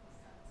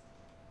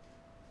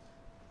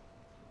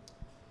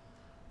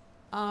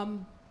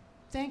consent.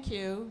 Thank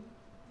you.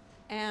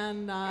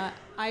 And I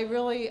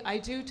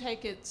do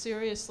take it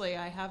seriously.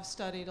 I have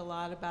studied a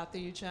lot about the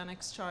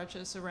eugenics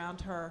charges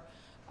around her.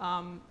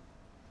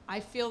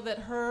 I feel that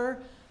her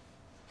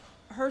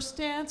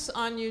stance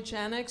on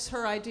eugenics,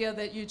 her idea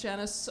that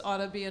eugenists ought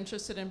to be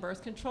interested in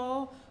birth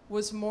control,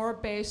 was more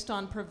based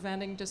on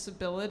preventing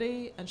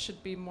disability and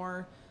should be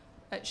more.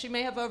 She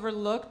may have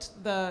overlooked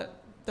the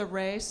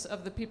race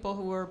of the people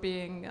who were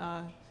being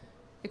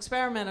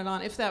experimented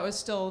on, if that was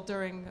still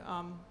during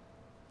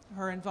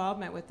her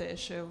involvement with the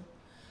issue.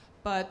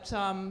 But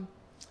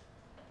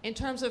in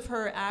terms of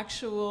her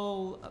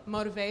actual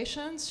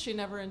motivations, she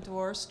never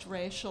endorsed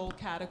racial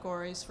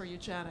categories for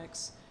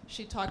eugenics.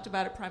 She talked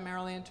about it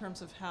primarily in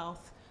terms of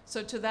health.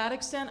 So to that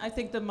extent, I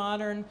think the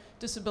modern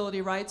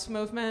disability rights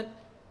movement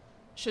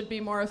should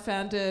be more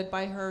offended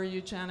by her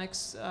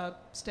eugenics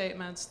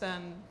statements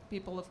than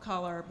people of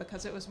color,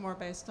 because it was more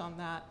based on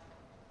that.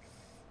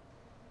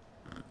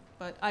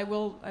 But I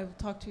will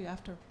talk to you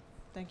after.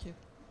 Thank you.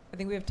 I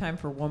think we have time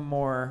for one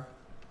more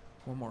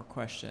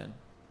question.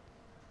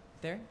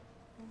 There?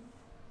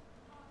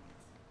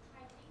 I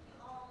thank you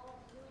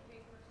all. Really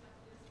great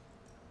perspectives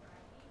from a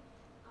variety.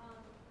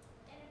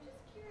 And I'm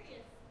just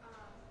curious,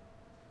 I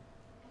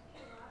think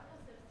a lot of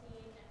us have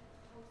seen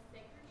how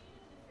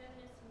segregated the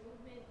feminist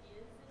movement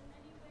is in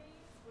many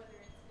ways, whether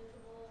it's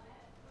visible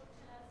at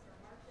protests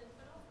or marches,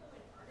 but also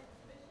in art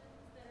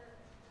exhibitions that are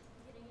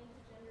getting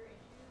into gender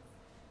issues.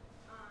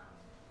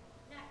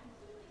 Not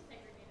completely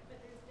segregated,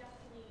 but there's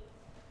definitely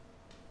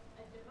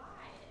a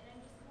divide. And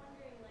I'm just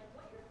wondering, like,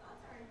 what your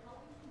thoughts are on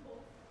how we can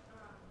both,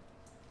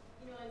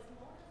 as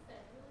Mona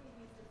said, really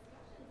these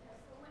discussions have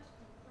so much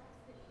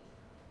complexity,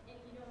 and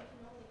it can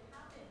only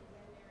happen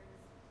when there's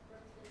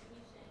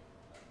representation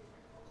of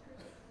different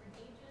cultures, different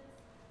ages.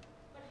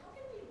 But how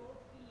can we both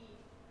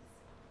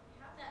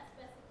have that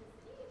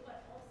specificity,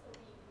 but also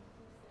be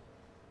inclusive,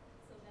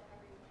 so that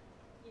everyone,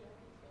 can feel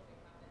they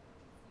have it,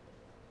 see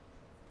the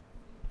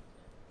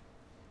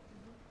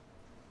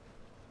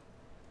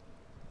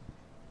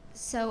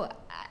So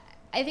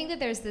I think that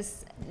there's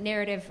this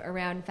narrative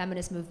around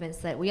feminist movements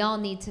that we all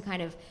need to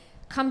kind of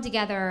come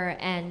together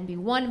and be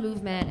one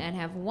movement and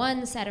have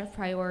one set of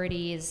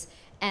priorities,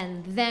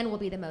 and then we'll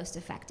be the most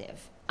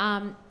effective.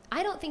 I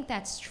don't think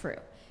that's true.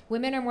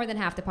 Women are more than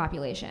half the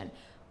population.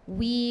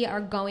 We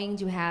are going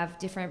to have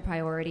different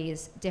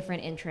priorities,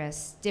 different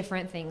interests,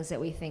 different things that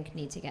we think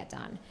need to get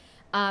done.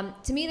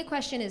 To me, the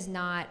question is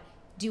not,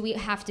 do we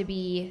have to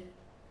be,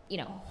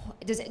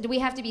 do we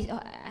have to be,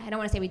 I don't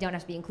want to say we don't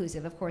have to be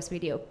inclusive, of course we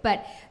do,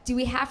 but do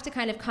we have to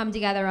kind of come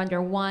together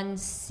under one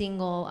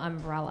single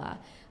umbrella?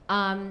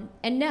 And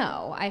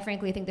no, I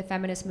frankly think the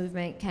feminist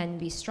movement can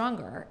be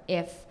stronger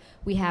if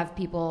we have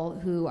people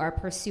who are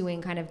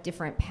pursuing kind of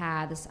different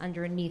paths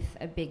underneath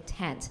a big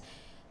tent.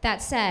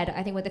 That said,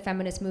 I think what the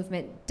feminist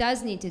movement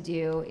does need to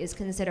do is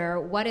consider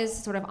what is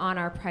sort of on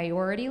our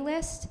priority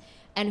list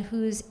and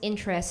whose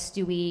interests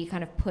do we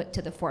kind of put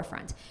to the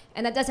forefront.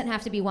 And that doesn't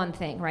have to be one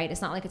thing, right?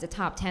 It's not like it's a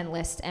top 10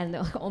 list and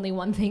only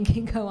one thing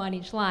can go on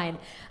each line.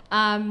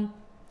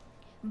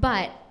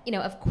 But,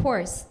 of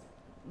course,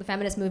 the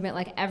feminist movement,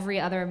 like every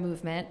other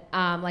movement,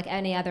 like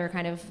any other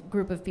kind of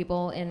group of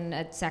people in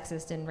a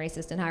sexist and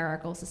racist and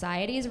hierarchical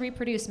societies,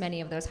 reproduce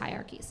many of those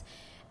hierarchies.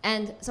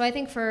 And so I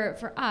think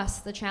for us,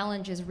 the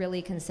challenge is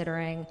really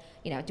considering,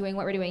 doing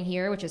what we're doing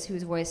here, which is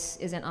whose voice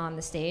isn't on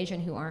the stage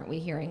and who aren't we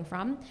hearing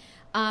from.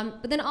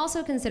 But then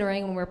also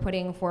considering when we're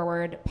putting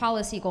forward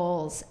policy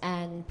goals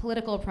and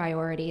political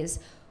priorities,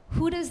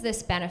 who does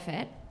this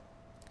benefit?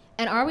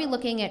 And are we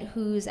looking at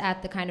who's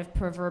at the kind of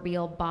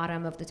proverbial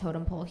bottom of the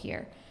totem pole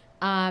here?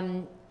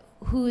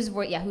 Whose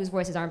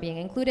voices aren't being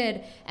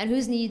included, and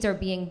whose needs are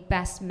being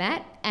best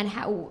met, and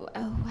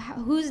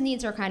whose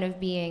needs are kind of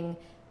being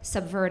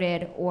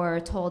subverted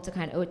or told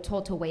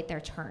to wait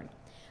their turn.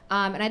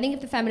 And I think if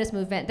the feminist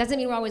movement, doesn't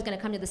mean we're always going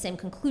to come to the same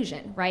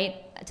conclusion,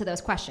 right, to those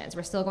questions.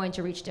 We're still going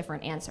to reach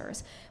different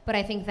answers. But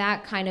I think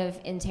that kind of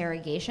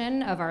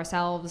interrogation of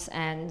ourselves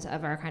and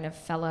of our kind of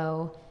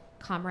fellow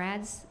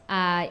comrades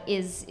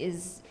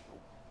is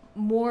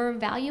more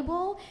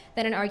valuable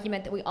than an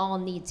argument that we all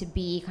need to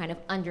be kind of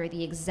under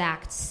the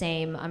exact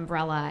same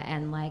umbrella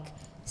and like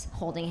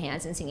holding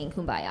hands and singing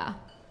Kumbaya,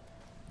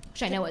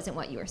 which I know isn't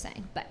what you were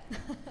saying, but.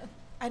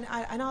 And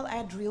I'll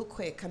add real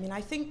quick. I mean, I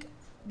think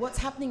what's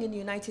happening in the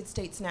United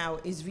States now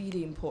is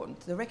really important.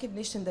 The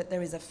recognition that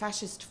there is a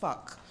fascist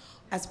fuck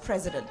as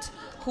president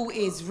who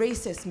is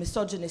racist,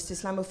 misogynist,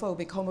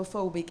 Islamophobic,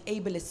 homophobic,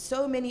 ableist,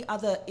 so many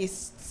other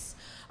ists,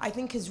 I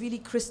think has really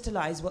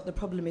crystallized what the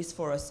problem is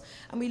for us.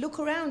 And we look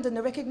around and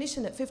the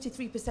recognition that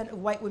 53%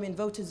 of white women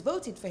voters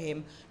voted for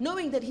him,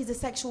 knowing that he's a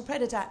sexual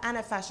predator and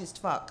a fascist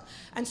fuck.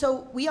 And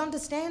so we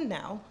understand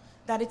now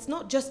that it's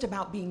not just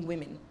about being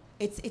women.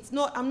 It's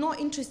not, I'm not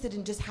interested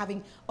in just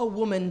having a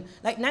woman,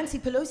 like Nancy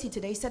Pelosi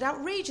today said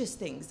outrageous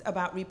things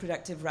about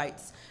reproductive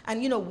rights.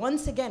 And,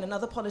 once again,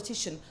 another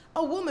politician,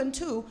 a woman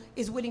too,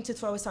 is willing to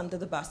throw us under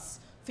the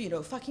bus for,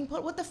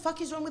 what the fuck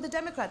is wrong with the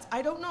Democrats?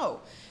 I don't know.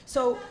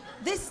 So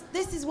this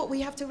is what we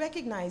have to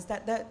recognize,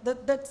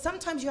 that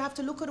sometimes you have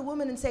to look at a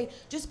woman and say,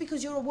 just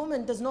because you're a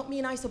woman does not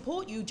mean I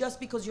support you just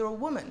because you're a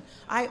woman.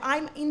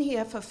 I'm in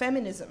here for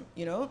feminism,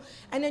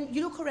 And then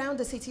you look around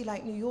a city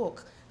like New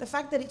York, the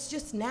fact that it's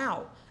just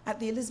now at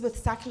the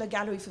Elizabeth Sackler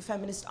Gallery for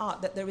Feminist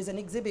Art that there is an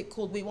exhibit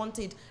called We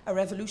Wanted a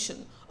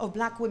Revolution of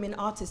black women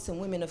artists and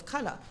women of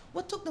color.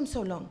 What took them so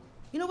long?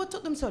 What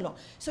took them so long?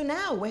 So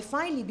now we're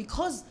finally,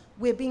 because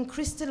we're being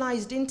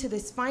crystallized into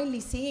this, finally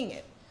seeing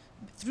it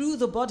through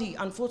the body,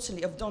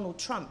 unfortunately, of Donald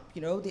Trump,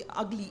 the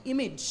ugly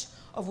image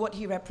of what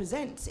he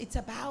represents. It's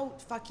about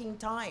fucking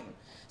time.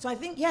 So I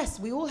think, yes,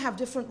 we all have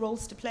different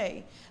roles to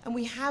play, and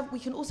we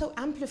can also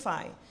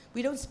amplify.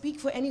 We don't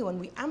speak for anyone,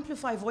 we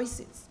amplify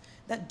voices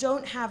that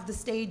don't have the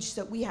stage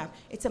that we have.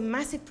 It's a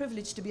massive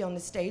privilege to be on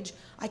this stage.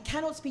 I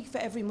cannot speak for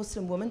every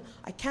Muslim woman.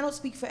 I cannot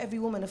speak for every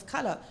woman of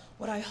color.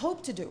 What I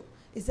hope to do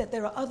is that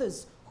there are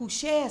others who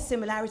share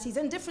similarities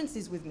and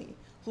differences with me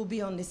who will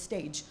be on this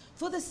stage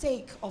for the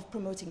sake of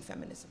promoting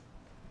feminism.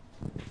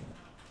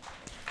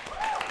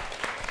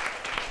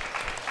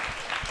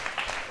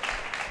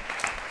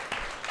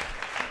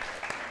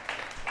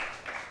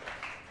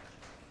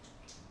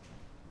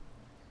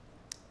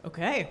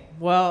 Okay.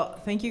 Well,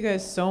 thank you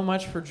guys so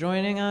much for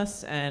joining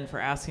us and for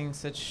asking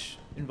such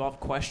involved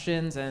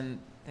questions. And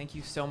thank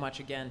you so much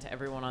again to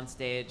everyone on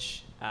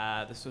stage.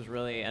 This was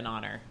really an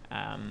honor.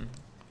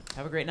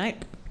 Have a great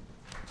night.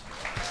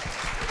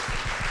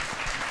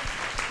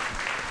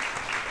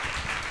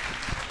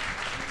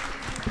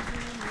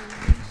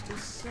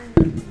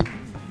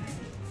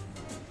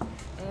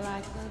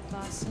 Like the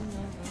bossa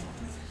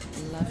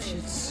nova, love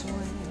should swing.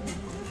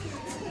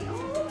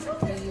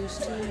 They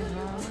used to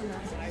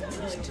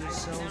harmonize, two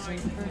souls in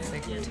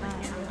perfect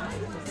time.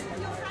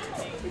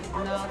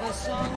 Now the song